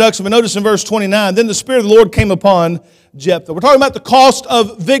introduction, but notice in verse 29, then the Spirit of the Lord came upon Jephthah. We're talking about the cost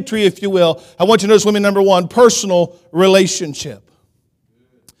of victory, if you will. I want you to notice with me, number one, personal relationship.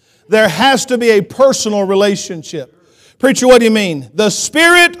 There has to be a personal relationship. Preacher, what do you mean? The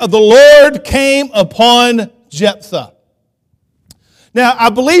Spirit of the Lord came upon Jephthah. Now, I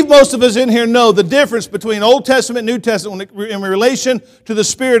believe most of us in here know the difference between Old Testament and New Testament in relation to the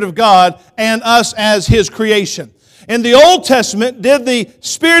Spirit of God and us as His creation. In the Old Testament, did the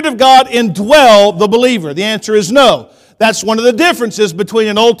Spirit of God indwell the believer? The answer is no. That's one of the differences between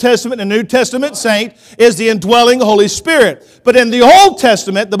an Old Testament and a New Testament saint is the indwelling Holy Spirit. But in the Old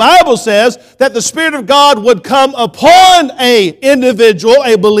Testament, the Bible says that the Spirit of God would come upon an individual,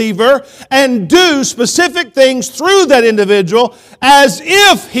 a believer, and do specific things through that individual as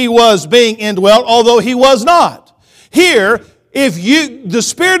if he was being indwelt, although he was not. Here, the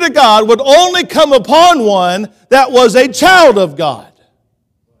Spirit of God would only come upon one that was a child of God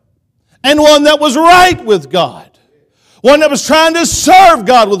and one that was right with God. One that was trying to serve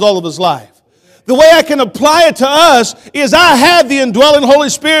God with all of his life. The way I can apply it to us is I have the indwelling Holy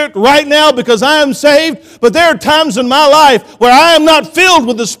Spirit right now because I am saved, but there are times in my life where I am not filled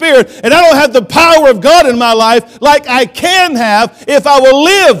with the Spirit and I don't have the power of God in my life like I can have if I will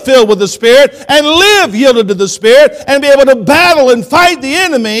live filled with the Spirit and live yielded to the Spirit and be able to battle and fight the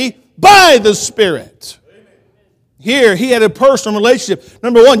enemy by the Spirit. Here, he had a personal relationship.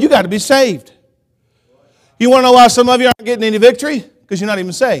 Number one, you got to be saved. You want to know why some of you aren't getting any victory? Because you're not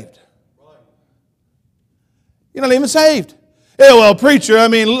even saved. You're not even saved. Yeah, well, preacher, I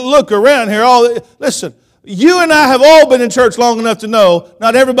mean, look around here. Listen, you and I have all been in church long enough to know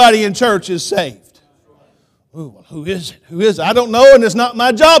not everybody in church is saved. Ooh, well, who is it? Who is it? I don't know, and it's not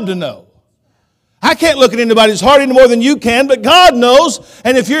my job to know. I can't look at anybody's heart any more than you can, but God knows.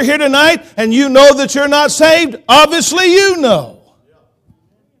 And if you're here tonight and you know that you're not saved, obviously you know.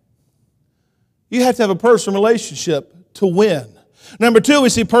 You have to have a personal relationship to win. Number two, we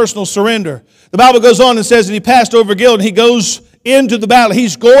see personal surrender. The Bible goes on and says that he passed over Gilead and he goes into the battle.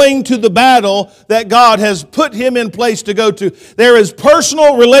 He's going to the battle that God has put him in place to go to. There is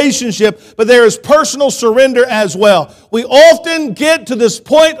personal relationship, but there is personal surrender as well. We often get to this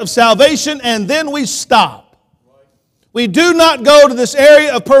point of salvation and then we stop. We do not go to this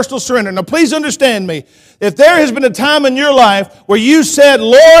area of personal surrender. Now, please understand me. If there has been a time in your life where you said,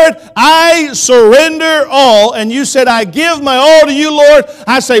 Lord, I surrender all, and you said, I give my all to you, Lord,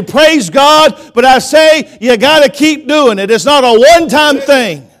 I say, praise God, but I say, you got to keep doing it. It's not a one-time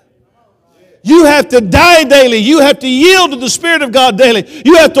thing. You have to die daily. You have to yield to the Spirit of God daily.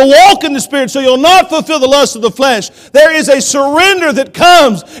 You have to walk in the Spirit so you'll not fulfill the lust of the flesh. There is a surrender that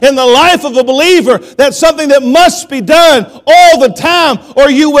comes in the life of a believer. That's something that must be done all the time, or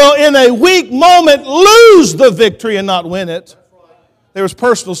you will in a weak moment lose the victory and not win it. There was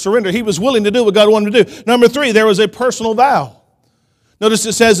personal surrender. He was willing to do what God wanted to do. Number three, there was a personal vow. Notice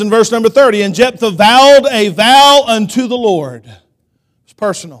it says in verse number 30, and Jephthah vowed a vow unto the Lord. It's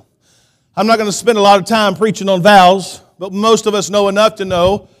personal. I'm not going to spend a lot of time preaching on vows, but most of us know enough to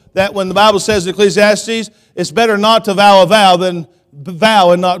know that when the Bible says in Ecclesiastes, it's better not to vow a vow than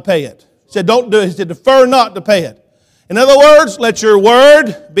vow and not pay it. He said, don't do it. He said, defer not to pay it. In other words, let your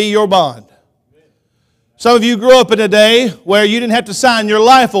word be your bond. Some of you grew up in a day where you didn't have to sign your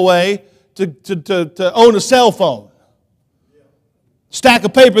life away to own a cell phone. stack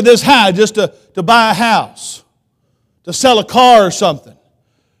of paper this high just to buy a house, to sell a car or something.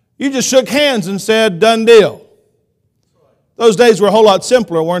 You just shook hands and said, done deal. Those days were a whole lot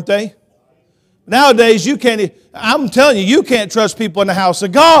simpler, weren't they? Nowadays, I'm telling you, you can't trust people in the house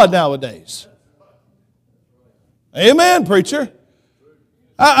of God nowadays. Amen, preacher.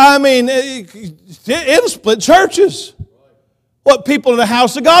 I mean, it'll split churches. What people in the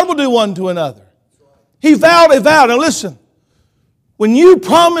house of God will do one to another. He vowed. Now listen, when you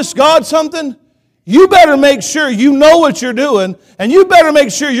promise God something, you better make sure you know what you're doing, and you better make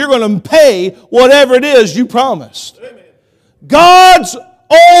sure you're going to pay whatever it is you promised. Amen. God's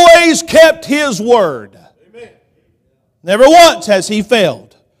always kept His word. Amen. Never once has He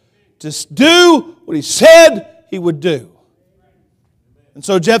failed to do what He said He would do. And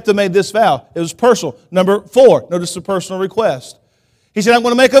so Jephthah made this vow. It was personal. Number 4, notice the personal request. He said, I'm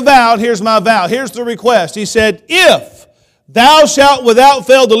going to make a vow. Here's my vow. Here's the request. He said, if thou shalt without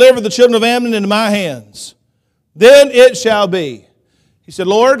fail deliver the children of Ammon into my hands, then it shall be. He said,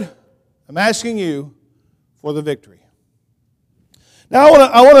 Lord, I'm asking you for the victory. Now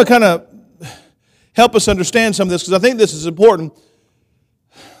I want to kind of help us understand some of this because I think this is important.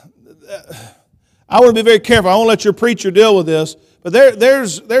 I want to be very careful. I won't let your preacher deal with this. But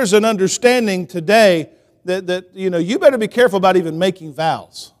there's an understanding today that you better be careful about even making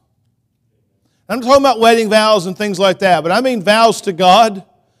vows. I'm not talking about wedding vows and things like that, but I mean vows to God.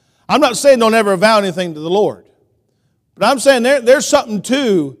 I'm not saying don't ever vow anything to the Lord. But I'm saying there's something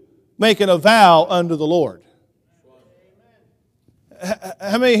to making a vow unto the Lord.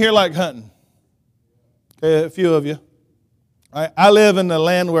 How many here like hunting? Okay, a few of you. I live in a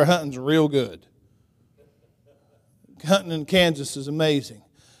land where hunting's real good. Hunting in Kansas is amazing.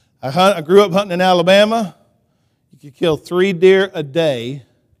 I grew up hunting in Alabama. You could kill 3 deer a day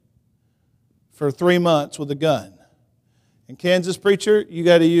for 3 months with a gun. In Kansas, preacher, you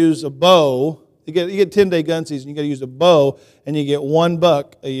got to use a bow. You get 10-day gun season. You got to use a bow, and you get 1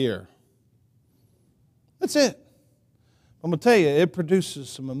 buck a year. That's it. I'm going to tell you, it produces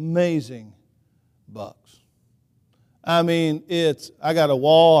some amazing bucks. I mean, I got a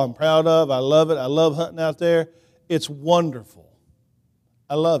wall I'm proud of. I love it. I love hunting out there. It's wonderful.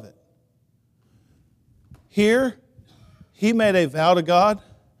 I love it. Here, he made a vow to God.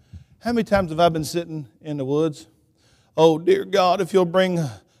 How many times have I been sitting in the woods? Oh, dear God, if you'll bring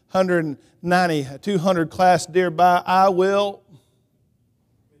 190, 200 class deer by, I will.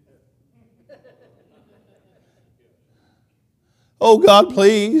 Oh, God,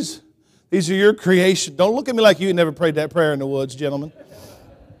 please. These are your creation. Don't look at me like you never prayed that prayer in the woods, gentlemen.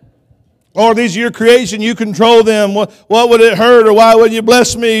 Or these are your creation, you control them. What would it hurt, or why wouldn't you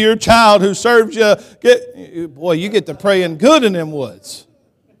bless me, your child who serves you? Boy, you get to praying good in them woods.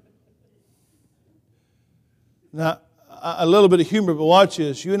 Now, a little bit of humor, but watch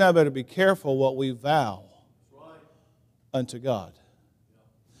this. You and I better be careful what we vow unto God.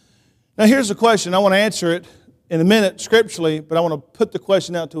 Now, here's the question. I want to answer it in a minute scripturally, but I want to put the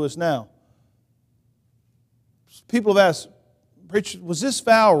question out to us now. People have asked, preacher, was this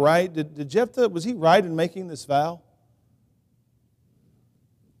vow right? Did Jephthah, was he right in making this vow?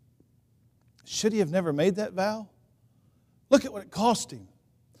 Should he have never made that vow? Look at what it cost him.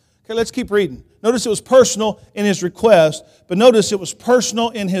 Okay, let's keep reading. Notice it was personal in his request, but notice it was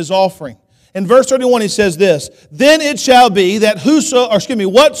personal in his offering. In verse 31 he says this, then it shall be that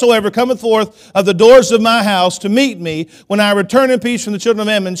whatsoever cometh forth of the doors of my house to meet me when I return in peace from the children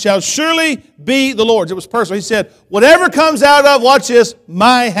of Ammon shall surely be the Lord's. It was personal. He said, whatever comes out of, watch this,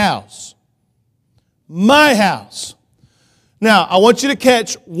 my house. My house. Now, I want you to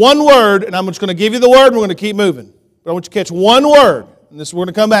catch one word, and I'm just going to give you the word, and we're going to keep moving. But I want you to catch one word, and we're going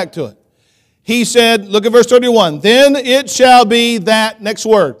to come back to it. He said, look at verse 31, then it shall be that, next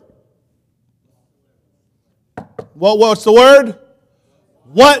word. What's the word?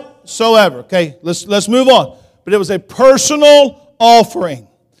 Whatsoever. Okay, let's move on. But it was a personal offering.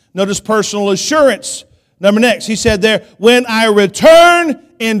 Notice personal assurance. Next, he said there, when I return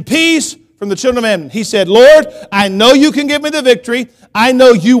in peace from the children of Ammon. He said, Lord, I know you can give me the victory. I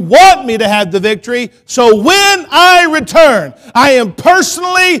know you want me to have the victory. So when I return, I am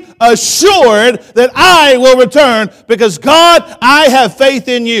personally assured that I will return because, God, I have faith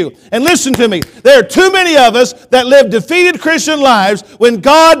in you. And listen to me. There are too many of us that live defeated Christian lives when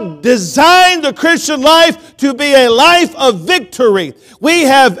God designed the Christian life to be a life of victory. We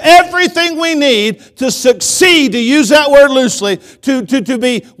have everything we need to succeed, to use that word loosely, to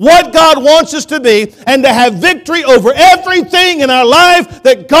be what God wants us to be and to have victory over everything in our life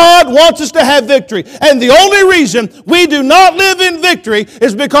that God wants us to have victory. And the only reason we do not live in victory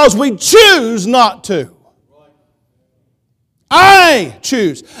is because we choose not to. I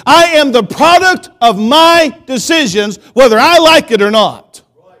choose. I am the product of my decisions, whether I like it or not.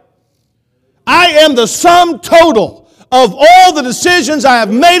 I am the sum total of all the decisions I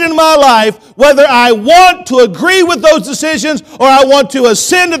have made in my life, whether I want to agree with those decisions or I want to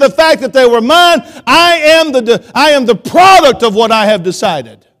ascend to the fact that they were mine. I am the product of what I have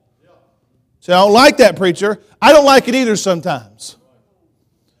decided. See, I don't like that, preacher. I don't like it either sometimes.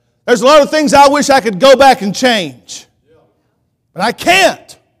 There's a lot of things I wish I could go back and change. But I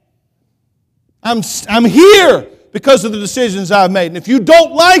can't. I'm here because of the decisions I've made. And if you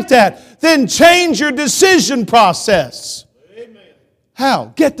don't like that, then change your decision process. Amen.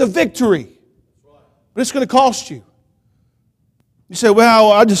 How? Get the victory. But it's going to cost you. You say,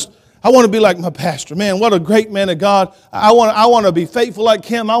 well, I want to be like my pastor. Man, what a great man of God. I want to be faithful like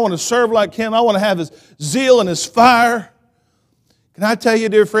him. I want to serve like him. I want to have his zeal and his fire. Can I tell you,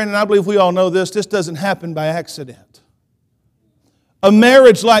 dear friend, and I believe we all know this doesn't happen by accident. A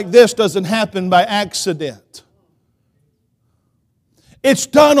marriage like this doesn't happen by accident. It's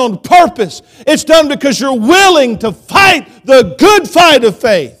done on purpose. It's done because you're willing to fight the good fight of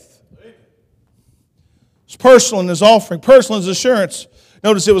faith. It's personal in His offering, personal in His assurance.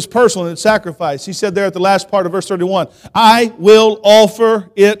 Notice it was personal in its sacrifice. He said there at the last part of verse 31, I will offer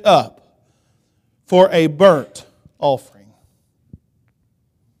it up for a burnt offering.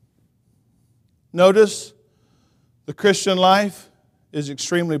 Notice the Christian life is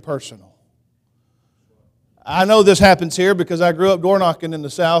extremely personal. I know this happens here because I grew up door knocking in the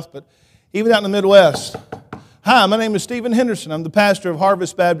South, but even out in the Midwest. Hi, my name is Stephen Henderson. I'm the pastor of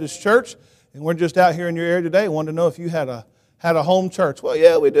Harvest Baptist Church, and we're just out here in your area today. Wanted to know if you had a home church. Well,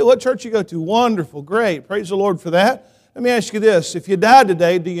 yeah, we do. What church you go to? Wonderful, great. Praise the Lord for that. Let me ask you this. If you died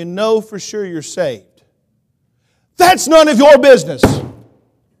today, do you know for sure you're saved? That's none of your business.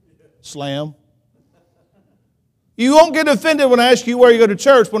 Slam. You won't get offended when I ask you where you go to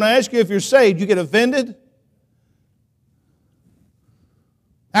church. When I ask you if you're saved, you get offended?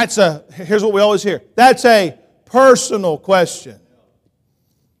 Here's what we always hear. That's a personal question.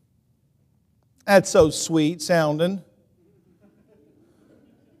 That's so sweet sounding.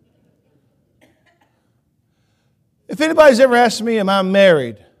 If anybody's ever asked me, am I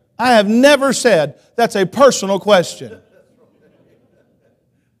married? I have never said that's a personal question.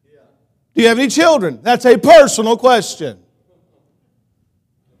 Do you have any children? That's a personal question.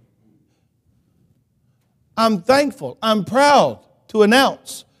 I'm thankful. I'm proud to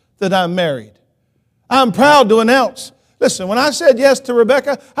announce that I'm married. I'm proud to announce. Listen, when I said yes to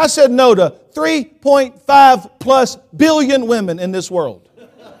Rebecca, I said no to 3.5 plus billion women in this world.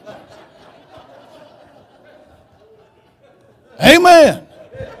 Amen.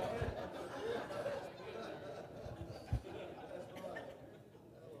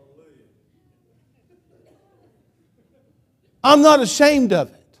 I'm not ashamed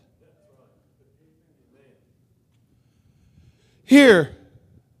of it. Here,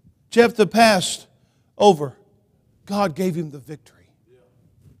 Jephthah passed over. God gave him the victory.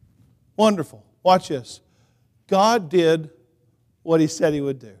 Wonderful. Watch this. God did what He said He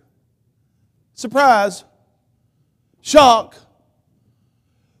would do. Surprise. Shock.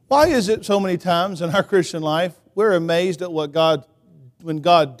 Why is it so many times in our Christian life we're amazed at when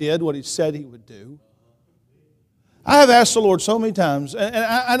God did what He said He would do? I have asked the Lord so many times, and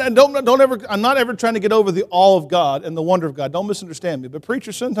I'm not ever trying to get over the awe of God and the wonder of God. Don't misunderstand me. But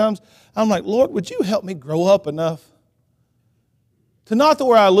preacher, sometimes I'm like, Lord, would you help me grow up enough to not to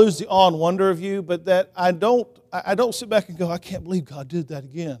where I lose the awe and wonder of You, but that I don't sit back and go, I can't believe God did that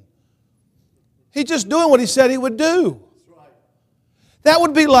again. He's just doing what He said He would do. That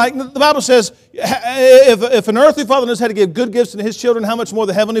would be like, the Bible says, if an earthly father knows how to give good gifts to his children, how much more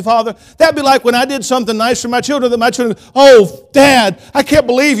the Heavenly Father? That'd be like when I did something nice for my children, that my children, oh, Dad, I can't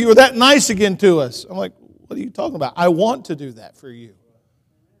believe you were that nice again to us. I'm like, what are you talking about? I want to do that for you.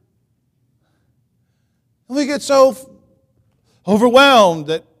 And we get so overwhelmed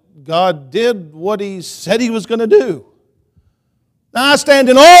that God did what He said He was going to do. Now, I stand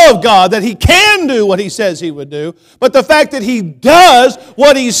in awe of God that He can do what He says He would do, but the fact that He does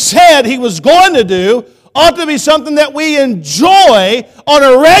what He said He was going to do ought to be something that we enjoy on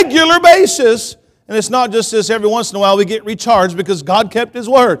a regular basis. And it's not just this every once in a while we get recharged because God kept His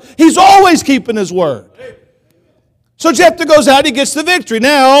word. He's always keeping His word. So Jephthah goes out, he gets the victory.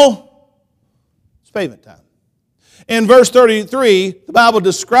 Now, it's payment time. In verse 33, the Bible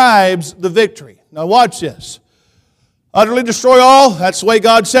describes the victory. Now watch this. Utterly destroy all. That's the way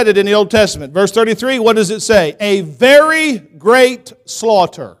God said it in the Old Testament. Verse 33, what does it say? A very great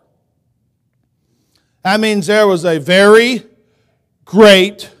slaughter. That means there was a very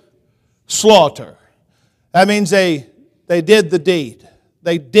great slaughter. That means they They did the deed.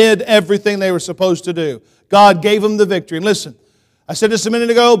 They did everything they were supposed to do. God gave them the victory. And listen, I said this a minute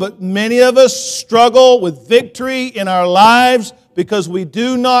ago, but many of us struggle with victory in our lives because we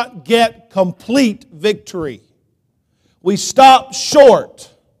do not get complete victory. We stop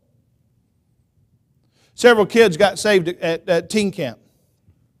short. Several kids got saved at teen camp,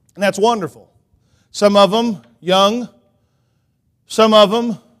 and that's wonderful. Some of them young, some of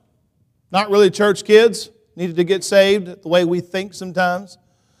them not really church kids, needed to get saved the way we think sometimes.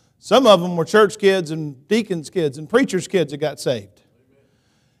 Some of them were church kids and deacons' kids and preachers' kids that got saved.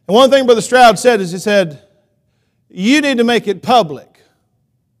 And one thing Brother Stroud said is he said, you need to make it public.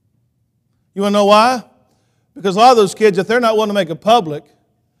 You want to know why? Because a lot of those kids, if they're not willing to make it public,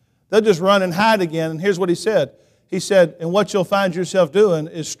 they'll just run and hide again. And here's what he said. He said, and what you'll find yourself doing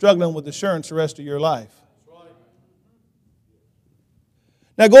is struggling with assurance the rest of your life.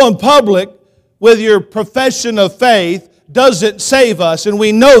 Now, going public with your profession of faith doesn't save us, and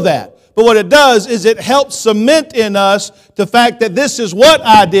we know that. But what it does is it helps cement in us the fact that this is what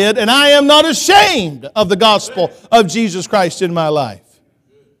I did, and I am not ashamed of the gospel of Jesus Christ in my life.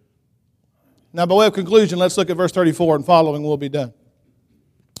 Now, by way of conclusion, let's look at verse 34 and following. We'll be done.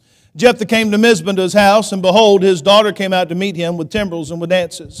 Jephthah came to Mizpah to his house, and behold, his daughter came out to meet him with timbrels and with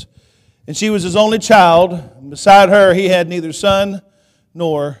dances. And she was his only child, and beside her he had neither son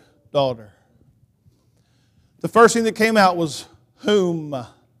nor daughter. The first thing that came out was whom?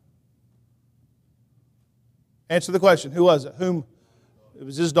 Answer the question. Who was it? Whom? It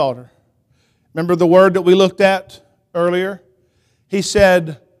was his daughter. Remember the word that we looked at earlier? He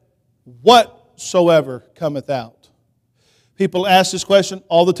said, whatsoever cometh out. People ask this question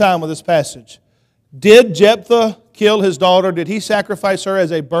all the time with this passage. Did Jephthah kill his daughter? Did he sacrifice her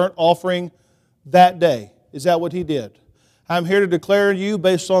as a burnt offering that day? Is that what he did? I'm here to declare to you,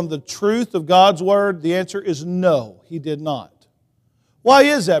 based on the truth of God's Word, the answer is no, he did not. Why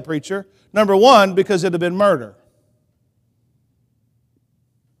is that, preacher? Number one, because it had been murder.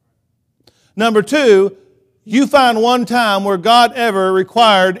 Number two, you find one time where God ever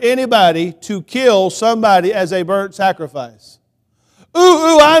required anybody to kill somebody as a burnt sacrifice.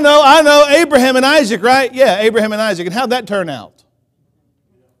 I know, Abraham and Isaac, right? Yeah, Abraham and Isaac. And how'd that turn out?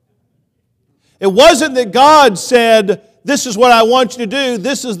 It wasn't that God said, this is what I want you to do.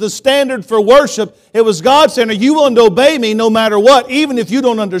 This is the standard for worship. It was God saying, are you willing to obey me no matter what, even if you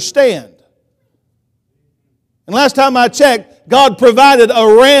don't understand? And last time I checked, God provided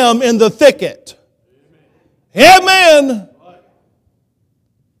a ram in the thicket. Amen.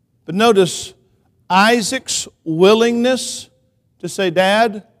 But notice Isaac's willingness to say,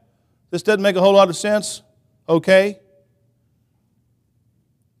 Dad, this doesn't make a whole lot of sense. Okay.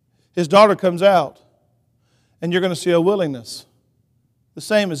 His daughter comes out, and you're going to see a willingness. The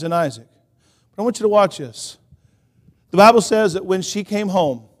same as in Isaac. But I want you to watch this. The Bible says that when she came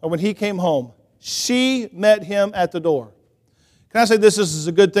home, or when he came home, she met him at the door. Can I say this is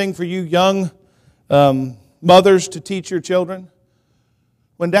a good thing for you young mothers to teach your children?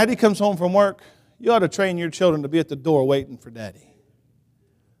 When Daddy comes home from work, you ought to train your children to be at the door waiting for Daddy.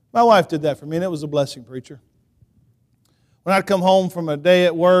 My wife did that for me, and it was a blessing, preacher. When I'd come home from a day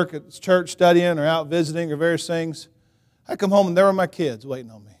at work, at church studying, or out visiting, or various things, I'd come home and there were my kids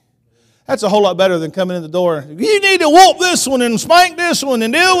waiting on me. That's a whole lot better than coming in the door. You need to whoop this one and spank this one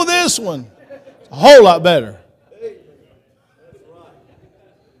and deal with this one. It's a whole lot better.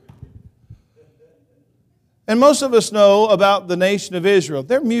 And most of us know about the nation of Israel.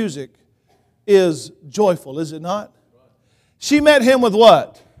 Their music is joyful, is it not? She met him with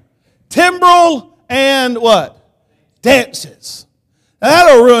what? Timbrel and what? Dances. Now,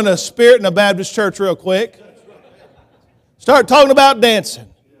 that'll ruin a spirit in a Baptist church real quick. Start talking about dancing.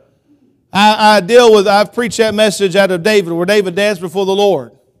 I've preached that message out of David, where David danced before the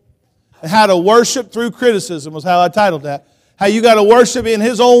Lord. And how to worship through criticism was how I titled that. How you got to worship in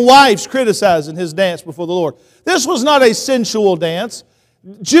his own wife's criticizing his dance before the Lord. This was not a sensual dance.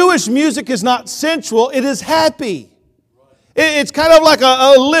 Jewish music is not sensual, it is happy. It's kind of like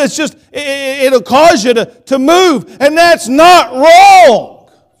a list. Just it'll cause you to move, and that's not wrong.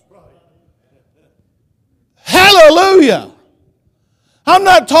 Hallelujah. I'm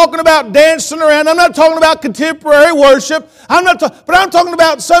not talking about dancing around. I'm not talking about contemporary worship. But I'm talking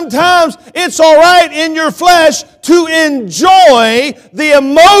about sometimes it's all right in your flesh to enjoy the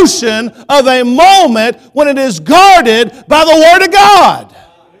emotion of a moment when it is guarded by the Word of God.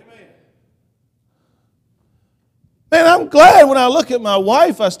 Man, I'm glad when I look at my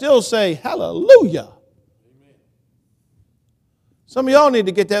wife, I still say, hallelujah. Some of y'all need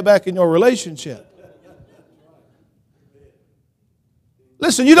to get that back in your relationship.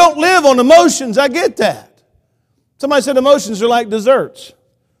 Listen, you don't live on emotions, I get that. Somebody said emotions are like desserts.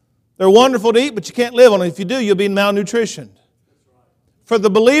 They're wonderful to eat, but you can't live on them. If you do, you'll be malnutritioned. For the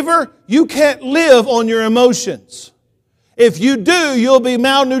believer, you can't live on your emotions. If you do, you'll be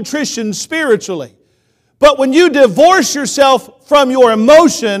malnutritioned spiritually. But when you divorce yourself from your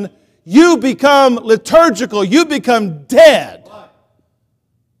emotion, you become liturgical. You become dead.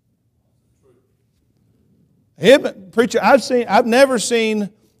 Preacher, I've never seen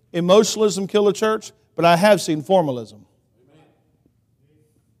emotionalism kill a church, but I have seen formalism.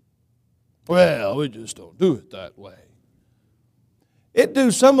 Well, we just don't do it that way. It'd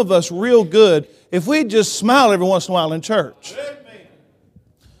do some of us real good if we just smile every once in a while in church.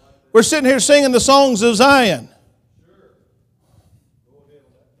 We're sitting here singing the songs of Zion.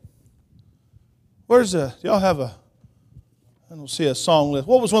 Where's y'all have I don't see a song list.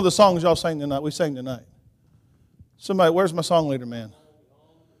 What was one of the songs y'all sang tonight? We sang tonight. Somebody, where's my song leader, man?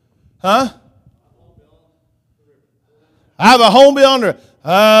 Huh? I have a home beyond the river.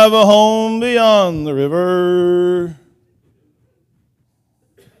 I have a home beyond the river.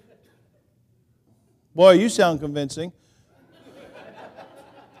 Boy, you sound convincing.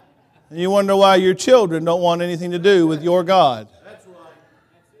 And you wonder why your children don't want anything to do with your God. That's right.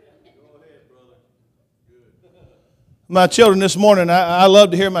 Go ahead, brother. Good. My children this morning, I love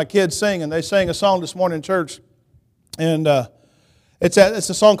to hear my kids sing, and they sang a song this morning in church. And it's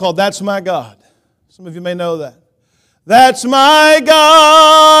a song called That's My God. Some of you may know that. That's my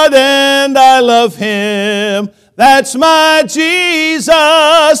God and I love Him. That's my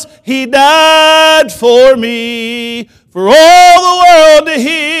Jesus. He died for me. For all the world to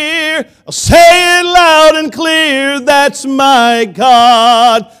hear, I'll say it loud and clear. That's my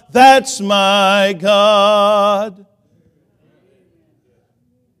God. That's my God.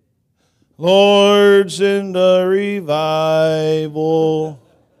 Lord, send a revival.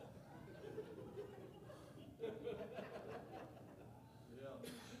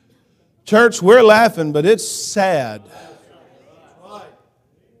 Church, we're laughing, but it's sad.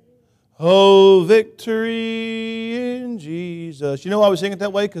 Oh, victory in Jesus. You know why we sing it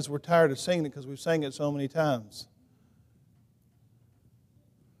that way? Because we're tired of singing it, because we've sang it so many times.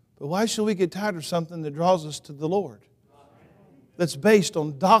 But why should we get tired of something that draws us to the Lord? That's based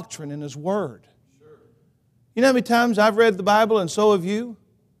on doctrine in His Word. You know how many times I've read the Bible, and so have you?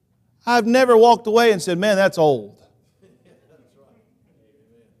 I've never walked away and said, man, that's old.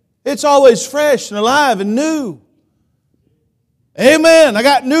 It's always fresh and alive and new. Amen. I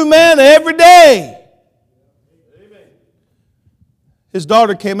got new manna every day. Amen. His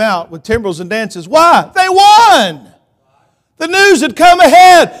daughter came out with timbrels and dances. Why? They won. The news had come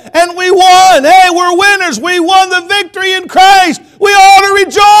ahead and we won. Hey, we're winners. We won the victory in Christ. We ought to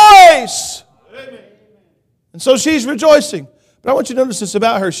rejoice. Amen. And so she's rejoicing. But I want you to notice this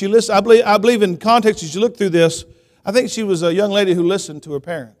about her. She listened. I believe in context as you look through this, I think she was a young lady who listened to her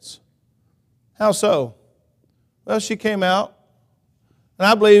parents. How so? Well, she came out, and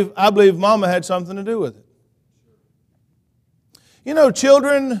I believe Mama had something to do with it. You know,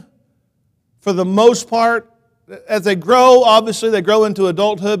 children, for the most part, as they grow, obviously they grow into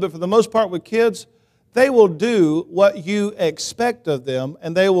adulthood, but for the most part with kids, they will do what you expect of them,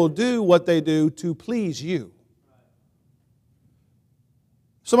 and they will do what they do to please you.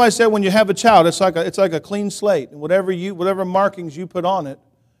 Somebody said when you have a child, it's like a clean slate, and whatever markings you put on it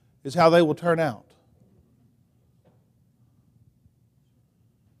is how they will turn out.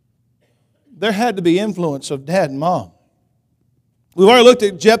 There had to be influence of dad and mom. We've already looked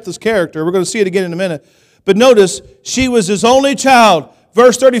at Jephthah's character. We're going to see it again in a minute. But notice, she was his only child.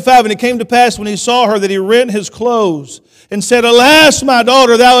 Verse 35, and it came to pass when he saw her that he rent his clothes and said, Alas, my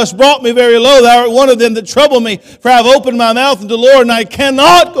daughter, thou hast brought me very low. Thou art one of them that trouble me, for I have opened my mouth unto the Lord, and I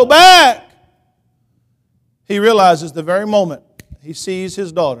cannot go back. He realizes the very moment he sees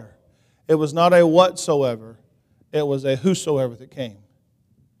his daughter, it was not a whatsoever, it was a whosoever that came.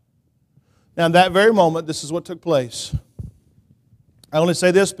 Now, in that very moment, this is what took place. I only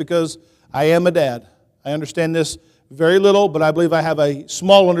say this because I am a dad. I understand this very little, but I believe I have a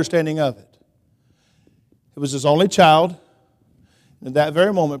small understanding of it. It was his only child. In that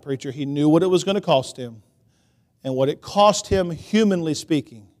very moment, preacher, he knew what it was going to cost him. And what it cost him, humanly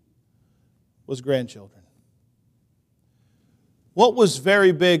speaking, was grandchildren. What was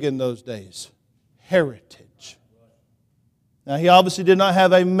very big in those days? Heritage. Now, he obviously did not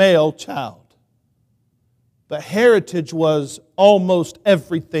have a male child. But heritage was almost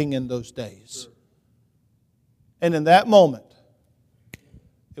everything in those days. And in that moment,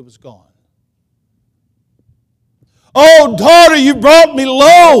 it was gone. Oh, daughter, you brought me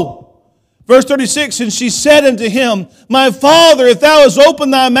low. Verse 36, and she said unto him, My father, if thou hast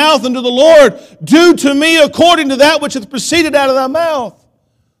opened thy mouth unto the Lord, do to me according to that which hath proceeded out of thy mouth.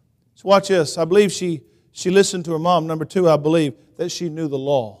 So watch this. I believe she listened to her mom. Number two, I believe that she knew the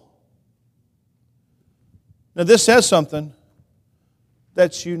law. Now this says something,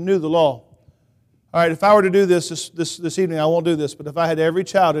 that you knew the law. All right, if I were to do this evening, I won't do this, but if I had every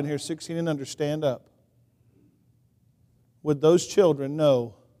child in here 16 and under stand up, would those children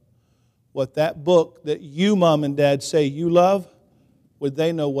know what that book that you, Mom and Dad, say you love, would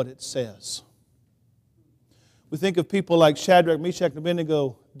they know what it says? We think of people like Shadrach, Meshach, and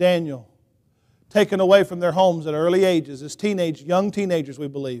Abednego, Daniel, taken away from their homes at early ages, as young teenagers, we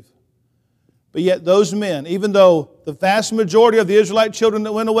believe. But yet those men, even though the vast majority of the Israelite children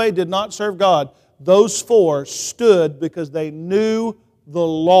that went away did not serve God, those four stood because they knew the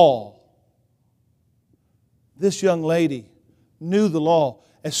law. This young lady knew the law.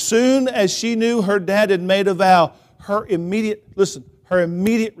 As soon as she knew her dad had made a vow, her immediate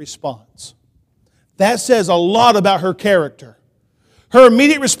response. That says a lot about her character. Her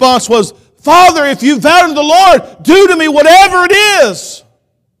immediate response was, Father, if you vowed unto the Lord, do to me whatever it is.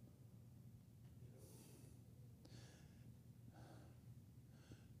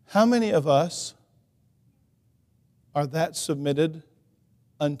 How many of us are that submitted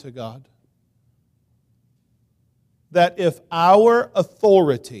unto God? That if our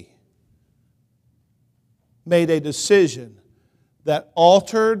authority made a decision that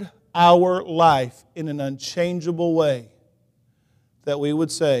altered our life in an unchangeable way, that we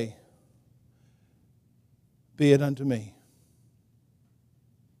would say, be it unto me.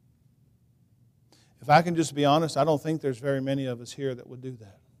 If I can just be honest, I don't think there's very many of us here that would do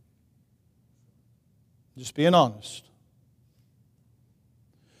that. Just being honest.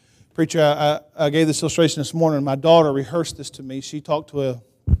 Preacher, I gave this illustration this morning. My daughter rehearsed this to me. She talked to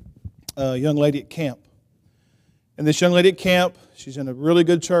a young lady at camp. And this young lady at camp, she's in a really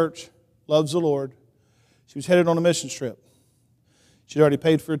good church, loves the Lord. She was headed on a mission trip. She'd already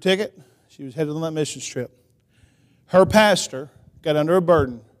paid for a ticket. She was headed on that mission trip. Her pastor got under a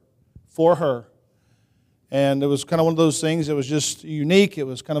burden for her. And it was kind of one of those things that was just unique. It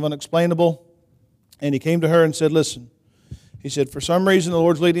was kind of unexplainable. And he came to her and said, listen, he said, for some reason the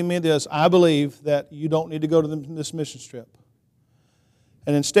Lord's leading me in this. I believe that you don't need to go to this mission trip.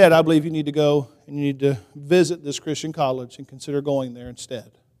 And instead, I believe you need to go and you need to visit this Christian college and consider going there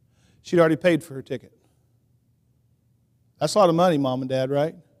instead. She'd already paid for her ticket. That's a lot of money, Mom and Dad,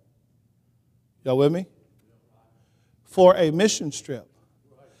 right? Y'all with me? For a mission trip.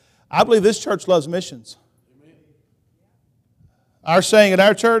 I believe this church loves missions. Our saying at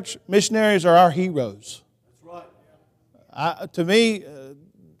our church, missionaries are our heroes. That's right. To me,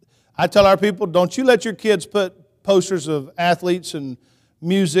 I tell our people, don't you let your kids put posters of athletes and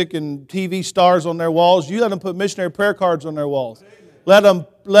music and TV stars on their walls. You let them put missionary prayer cards on their walls. Let them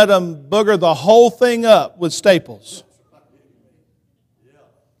booger the whole thing up with staples.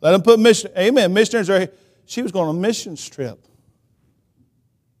 Let them put missionaries are here. She was going on a missions trip.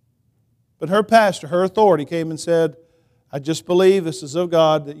 But her pastor, her authority came and said, I just believe this is of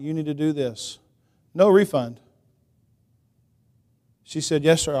God that you need to do this. No refund. She said,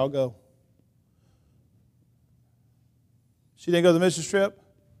 yes, sir, I'll go. She didn't go to the mission trip.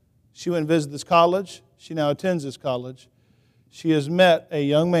 She went and visited this college. She now attends this college. She has met a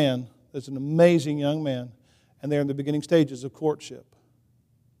young man that's an amazing young man, and they're in the beginning stages of courtship.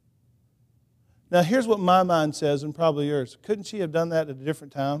 Now, here's what my mind says, and probably yours. Couldn't she have done that at a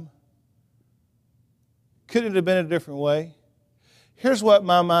different time? Could it have been a different way? Here's what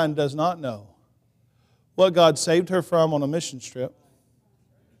my mind does not know. What God saved her from on a mission trip,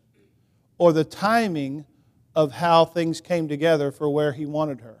 or the timing of how things came together for where He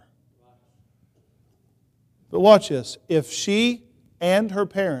wanted her. But watch this. If she and her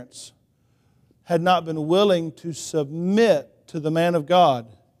parents had not been willing to submit to the man of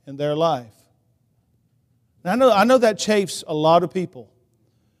God in their life. Now, I know that chafes a lot of people.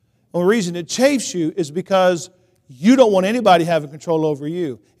 And the reason it chafes you is because you don't want anybody having control over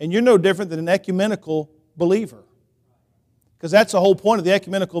you. And you're no different than an ecumenical believer. Because that's the whole point of the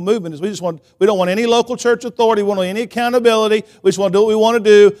ecumenical movement is we don't want any local church authority, we don't want any accountability, we just want to do what we want to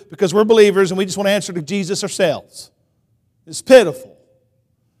do because we're believers and we just want to answer to Jesus ourselves. It's pitiful.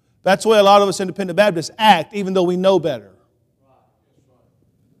 That's the way a lot of us independent Baptists act, even though we know better.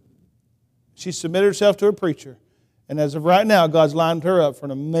 She submitted herself to a preacher. And as of right now, God's lined her up for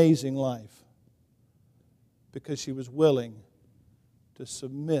an amazing life because she was willing to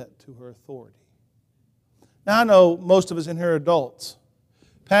submit to her authority. Now, I know most of us in here are adults.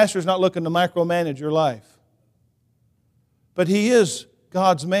 Pastor's not looking to micromanage your life. But he is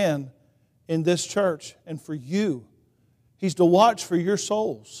God's man, in this church and for you. He's to watch for your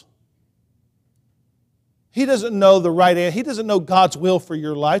souls. He doesn't know the right answer. He doesn't know God's will for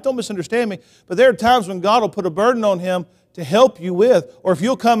your life. Don't misunderstand me. But there are times when God will put a burden on Him to help you with. Or if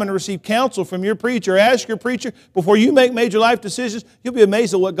you'll come and receive counsel from your preacher, ask your preacher, before you make major life decisions, you'll be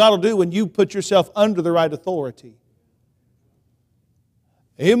amazed at what God will do when you put yourself under the right authority.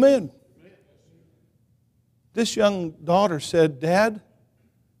 Amen. This young daughter said, Dad,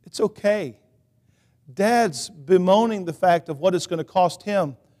 it's okay. Dad's bemoaning the fact of what it's going to cost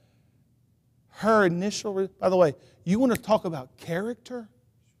him. Her initial, by the way, you want to talk about character?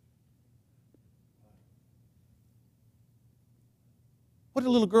 What do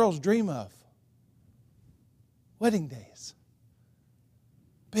little girls dream of? Wedding days.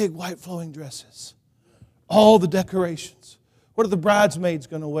 Big white flowing dresses. All the decorations. What are the bridesmaids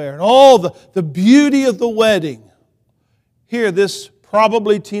going to wear? And all the beauty of the wedding. Here, this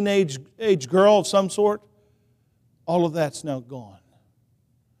probably teenage age girl of some sort, all of that's now gone.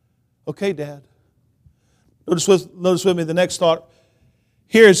 Okay, Dad. Notice with me the next thought.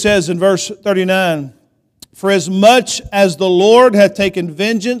 Here it says in verse 39, For as much as the Lord hath taken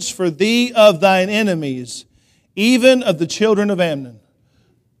vengeance for thee of thine enemies, even of the children of Ammon.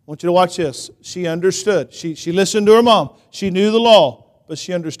 I want you to watch this. She understood. She listened to her mom. She knew the law, but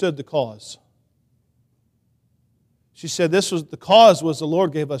she understood the cause. She said the cause was the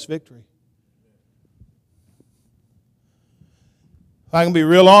Lord gave us victory. If I can be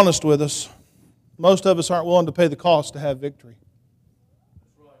real honest with us, most of us aren't willing to pay the cost to have victory.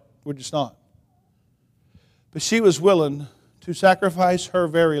 We're just not. But she was willing to sacrifice her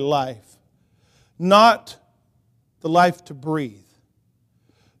very life. Not the life to breathe,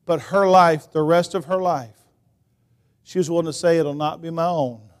 but her life, the rest of her life. She was willing to say, it'll not be my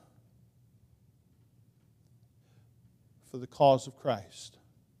own, for the cause of Christ.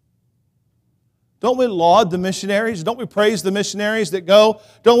 Don't we laud the missionaries? Don't we praise the missionaries that go?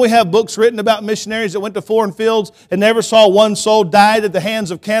 Don't we have books written about missionaries that went to foreign fields and never saw one soul died at the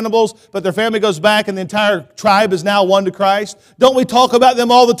hands of cannibals, but their family goes back and the entire tribe is now won to Christ? Don't we talk about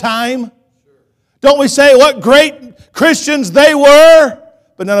them all the time? Sure. Don't we say what great Christians they were?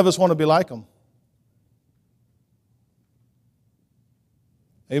 But none of us want to be like them.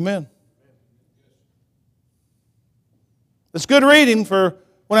 Amen. It's good reading for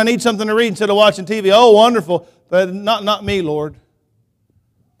when I need something to read instead of watching TV. Oh, wonderful. But not me, Lord.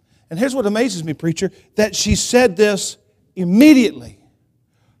 And here's what amazes me, preacher, that she said this immediately.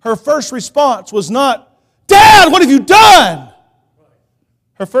 Her first response was not, Dad, what have you done?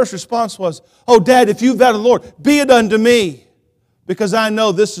 Her first response was, oh, Dad, if you've vowed to the Lord, be it unto me, because I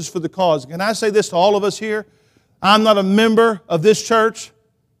know this is for the cause. Can I say this to all of us here? I'm not a member of this church,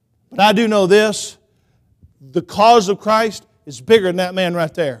 but I do know this. The cause of Christ is bigger than that man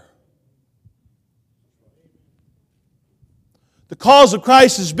right there. The cause of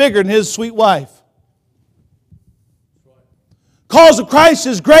Christ is bigger than his sweet wife. The cause of Christ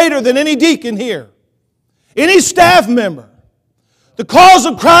is greater than any deacon here, any staff member. The cause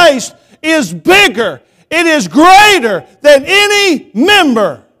of Christ is bigger. It is greater than any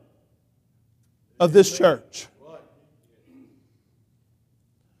member of this church.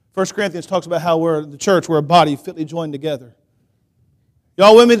 1 Corinthians talks about how we're the church, we're a body fitly joined together.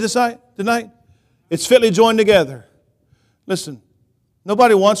 Y'all with me tonight? It's fitly joined together. Listen,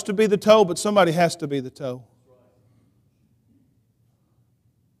 nobody wants to be the toe, but somebody has to be the toe.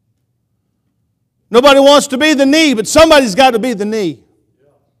 Nobody wants to be the knee, but somebody's got to be the knee.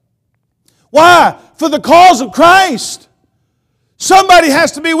 Why? For the cause of Christ. Somebody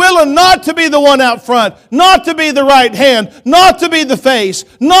has to be willing not to be the one out front, not to be the right hand, not to be the face,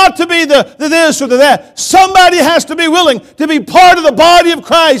 not to be the this or the that. Somebody has to be willing to be part of the body of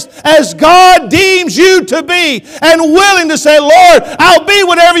Christ as God deems you to be, and willing to say, Lord, I'll be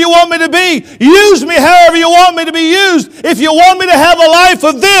whatever you want me to be. Use me however you want me to be used. If you want me to have a life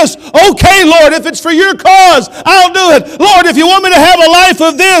of this, okay, Lord, if it's for your cause, I'll do it. Lord, if you want me to have a life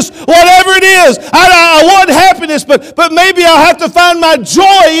of this, whatever it is, I want happiness, but maybe I'll have to find my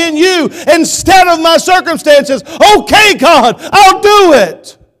joy in you instead of my circumstances. Okay, God, I'll do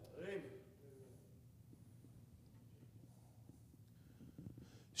it.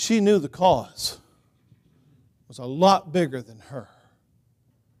 She knew the cause was a lot bigger than her.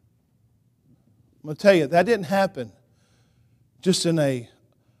 I'm going to tell you, that didn't happen just in a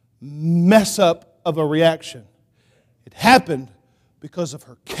mess up of a reaction. It happened because of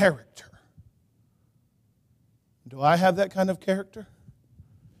her character. Do I have that kind of character?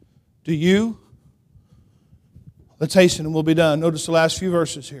 Do you? Let's hasten and we'll be done. Notice the last few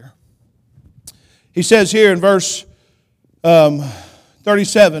verses here. He says here in verse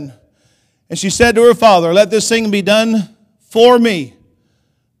 37, And she said to her father, let this thing be done for me.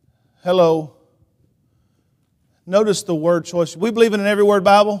 Hello. Notice the word choice. We believe in an every word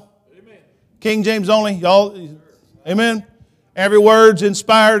Bible. Amen. King James only. Y'all, amen. Every word's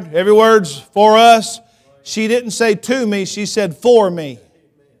inspired. Every word's for us. She didn't say to me. She said for me.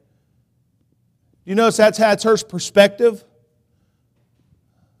 You notice that's her perspective.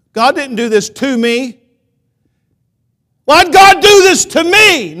 God didn't do this to me. Why'd God do this to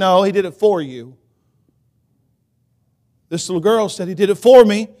me? No, He did it for you. This little girl said, He did it for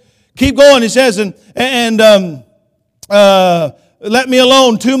me. Keep going, He says, let me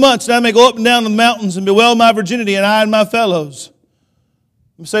alone 2 months, and I may go up and down the mountains and bewail my virginity, and I and my fellows.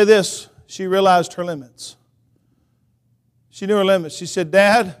 Let me say this. She realized her limits. She knew her limits. She said,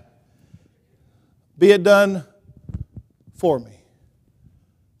 Dad, be it done for me.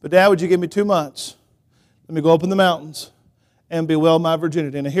 But Dad, would you give me 2 months? Let me go up in the mountains and bewail my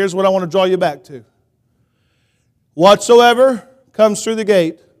virginity. And here's what I want to draw you back to. Whatsoever comes through the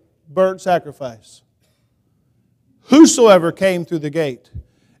gate, burnt sacrifice. Whosoever came through the gate.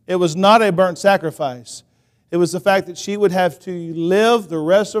 It was not a burnt sacrifice. It was the fact that she would have to live the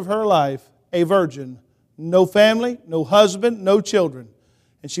rest of her life a virgin. No family, no husband, no children.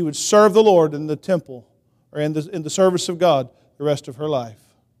 And she would serve the Lord in the temple or in the service of God the rest of her life.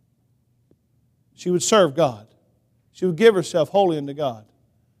 She would serve God. She would give herself wholly unto God.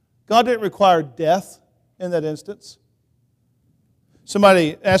 God didn't require death in that instance.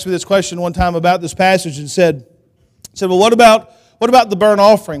 Somebody asked me this question one time about this passage and said, well, what about the burnt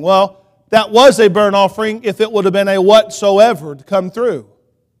offering? Well, that was a burnt offering if it would have been a whatsoever to come through.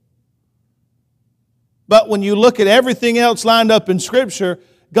 But when you look at everything else lined up in Scripture,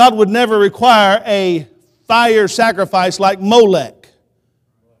 God would never require a fire sacrifice like Molech.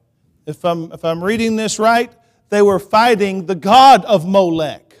 If I'm reading this right, they were fighting the god of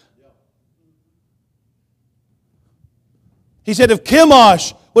Molech. He said if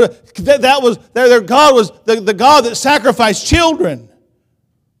Chemosh, that was their god was the god that sacrificed children.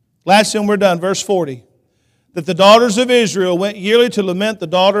 Last thing we're done, verse 40. That the daughters of Israel went yearly to lament the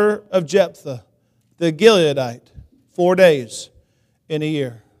daughter of Jephthah, the Gileadite, 4 days in a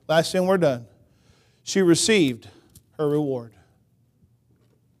year. Last thing we're done. She received her reward.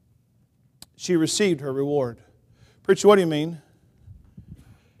 She received her reward. Preacher, what do you mean?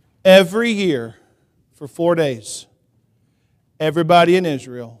 Every year for 4 days, everybody in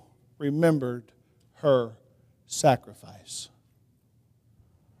Israel remembered her sacrifice.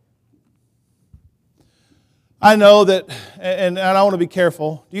 I know that, and I want to be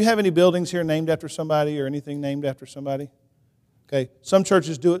careful. Do you have any buildings here named after somebody or anything named after somebody? Okay, some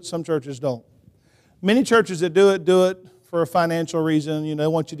churches do it, some churches don't. Many churches that do it for a financial reason. You know, they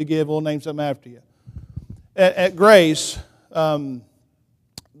want you to give, we'll name something after you. At Grace,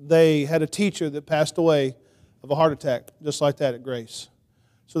 they had a teacher that passed away of a heart attack, just like that at Grace.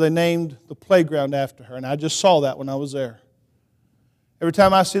 So they named the playground after her, and I just saw that when I was there. Every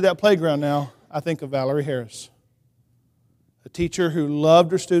time I see that playground now, I think of Valerie Harris, a teacher who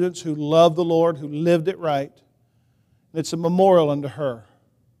loved her students, who loved the Lord, who lived it right. And it's a memorial unto her.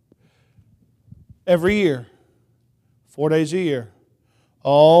 Every year, 4 days a year,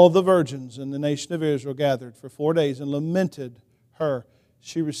 all the virgins in the nation of Israel gathered for 4 days and lamented her.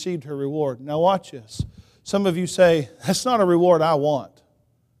 She received her reward. Now watch this. Some of you say, that's not a reward I want.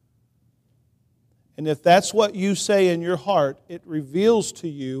 And if that's what you say in your heart, it reveals to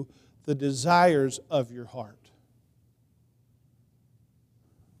you the desires of your heart.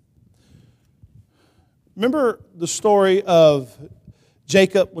 Remember the story of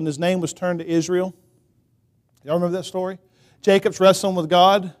Jacob when his name was turned to Israel? Y'all remember that story? Jacob's wrestling with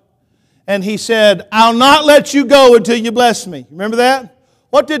God. And he said, I'll not let you go until you bless me. Remember that?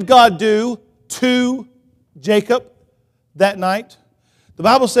 What did God do to Jacob that night? The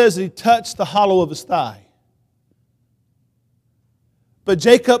Bible says that he touched the hollow of his thigh. But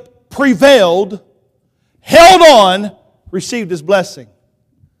Jacob prevailed, held on, received his blessing.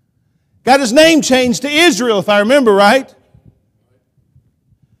 Got his name changed to Israel, if I remember right.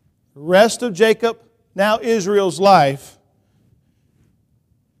 The rest of Jacob, now Israel's life,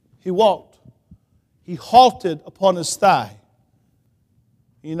 he walked. He halted upon his thigh.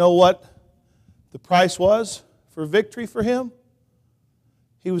 You know what the price was for victory for him?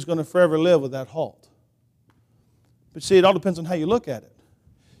 He was going to forever live with that halt. But see, it all depends on how you look at it.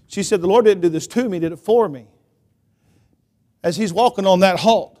 She said, the Lord didn't do this to me, He did it for me. As he's walking on that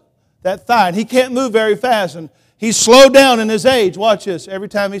halt, that thigh, and he can't move very fast, and he's slowed down in his age. Watch this. Every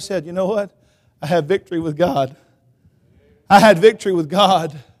time he said, you know what? I have victory with God. I had victory with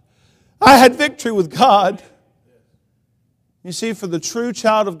God. I had victory with God. You see, for the true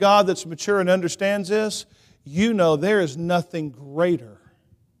child of God that's mature and understands this, you know there is nothing greater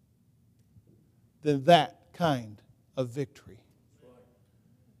than that kind of victory.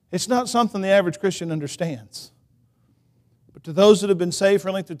 It's not something the average Christian understands. But to those that have been saved for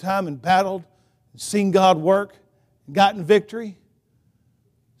a length of time and battled and seen God work and gotten victory,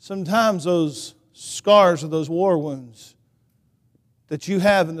 sometimes those scars of those war wounds that you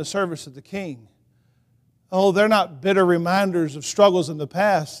have in the service of the King, oh, they're not bitter reminders of struggles in the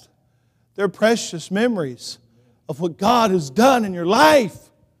past. They're precious memories of what God has done in your life.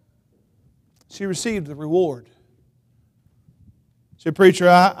 She received the reward. She said, preacher,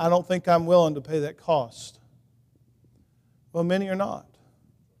 I don't think I'm willing to pay that cost. Well, many are not.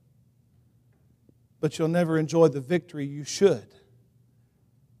 But you'll never enjoy the victory you should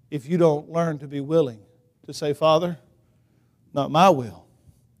if you don't learn to be willing to say, Father, not my will,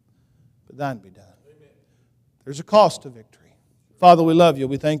 but thine be done. Amen. There's a cost to victory. Father, we love you.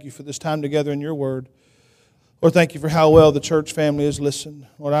 We thank you for this time together in your word. Lord, thank you for how well the church family has listened.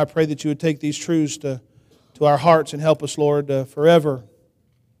 Lord, I pray that you would take these truths to our hearts and help us, Lord, forever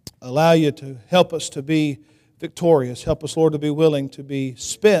allow you to help us to be victorious. Help us, Lord, to be willing to be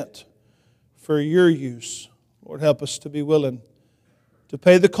spent for your use. Lord, help us to be willing to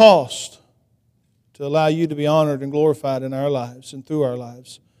pay the cost to allow you to be honored and glorified in our lives and through our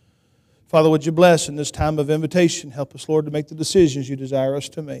lives. Father, would you bless in this time of invitation? Help us, Lord, to make the decisions you desire us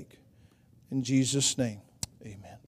to make. In Jesus' name.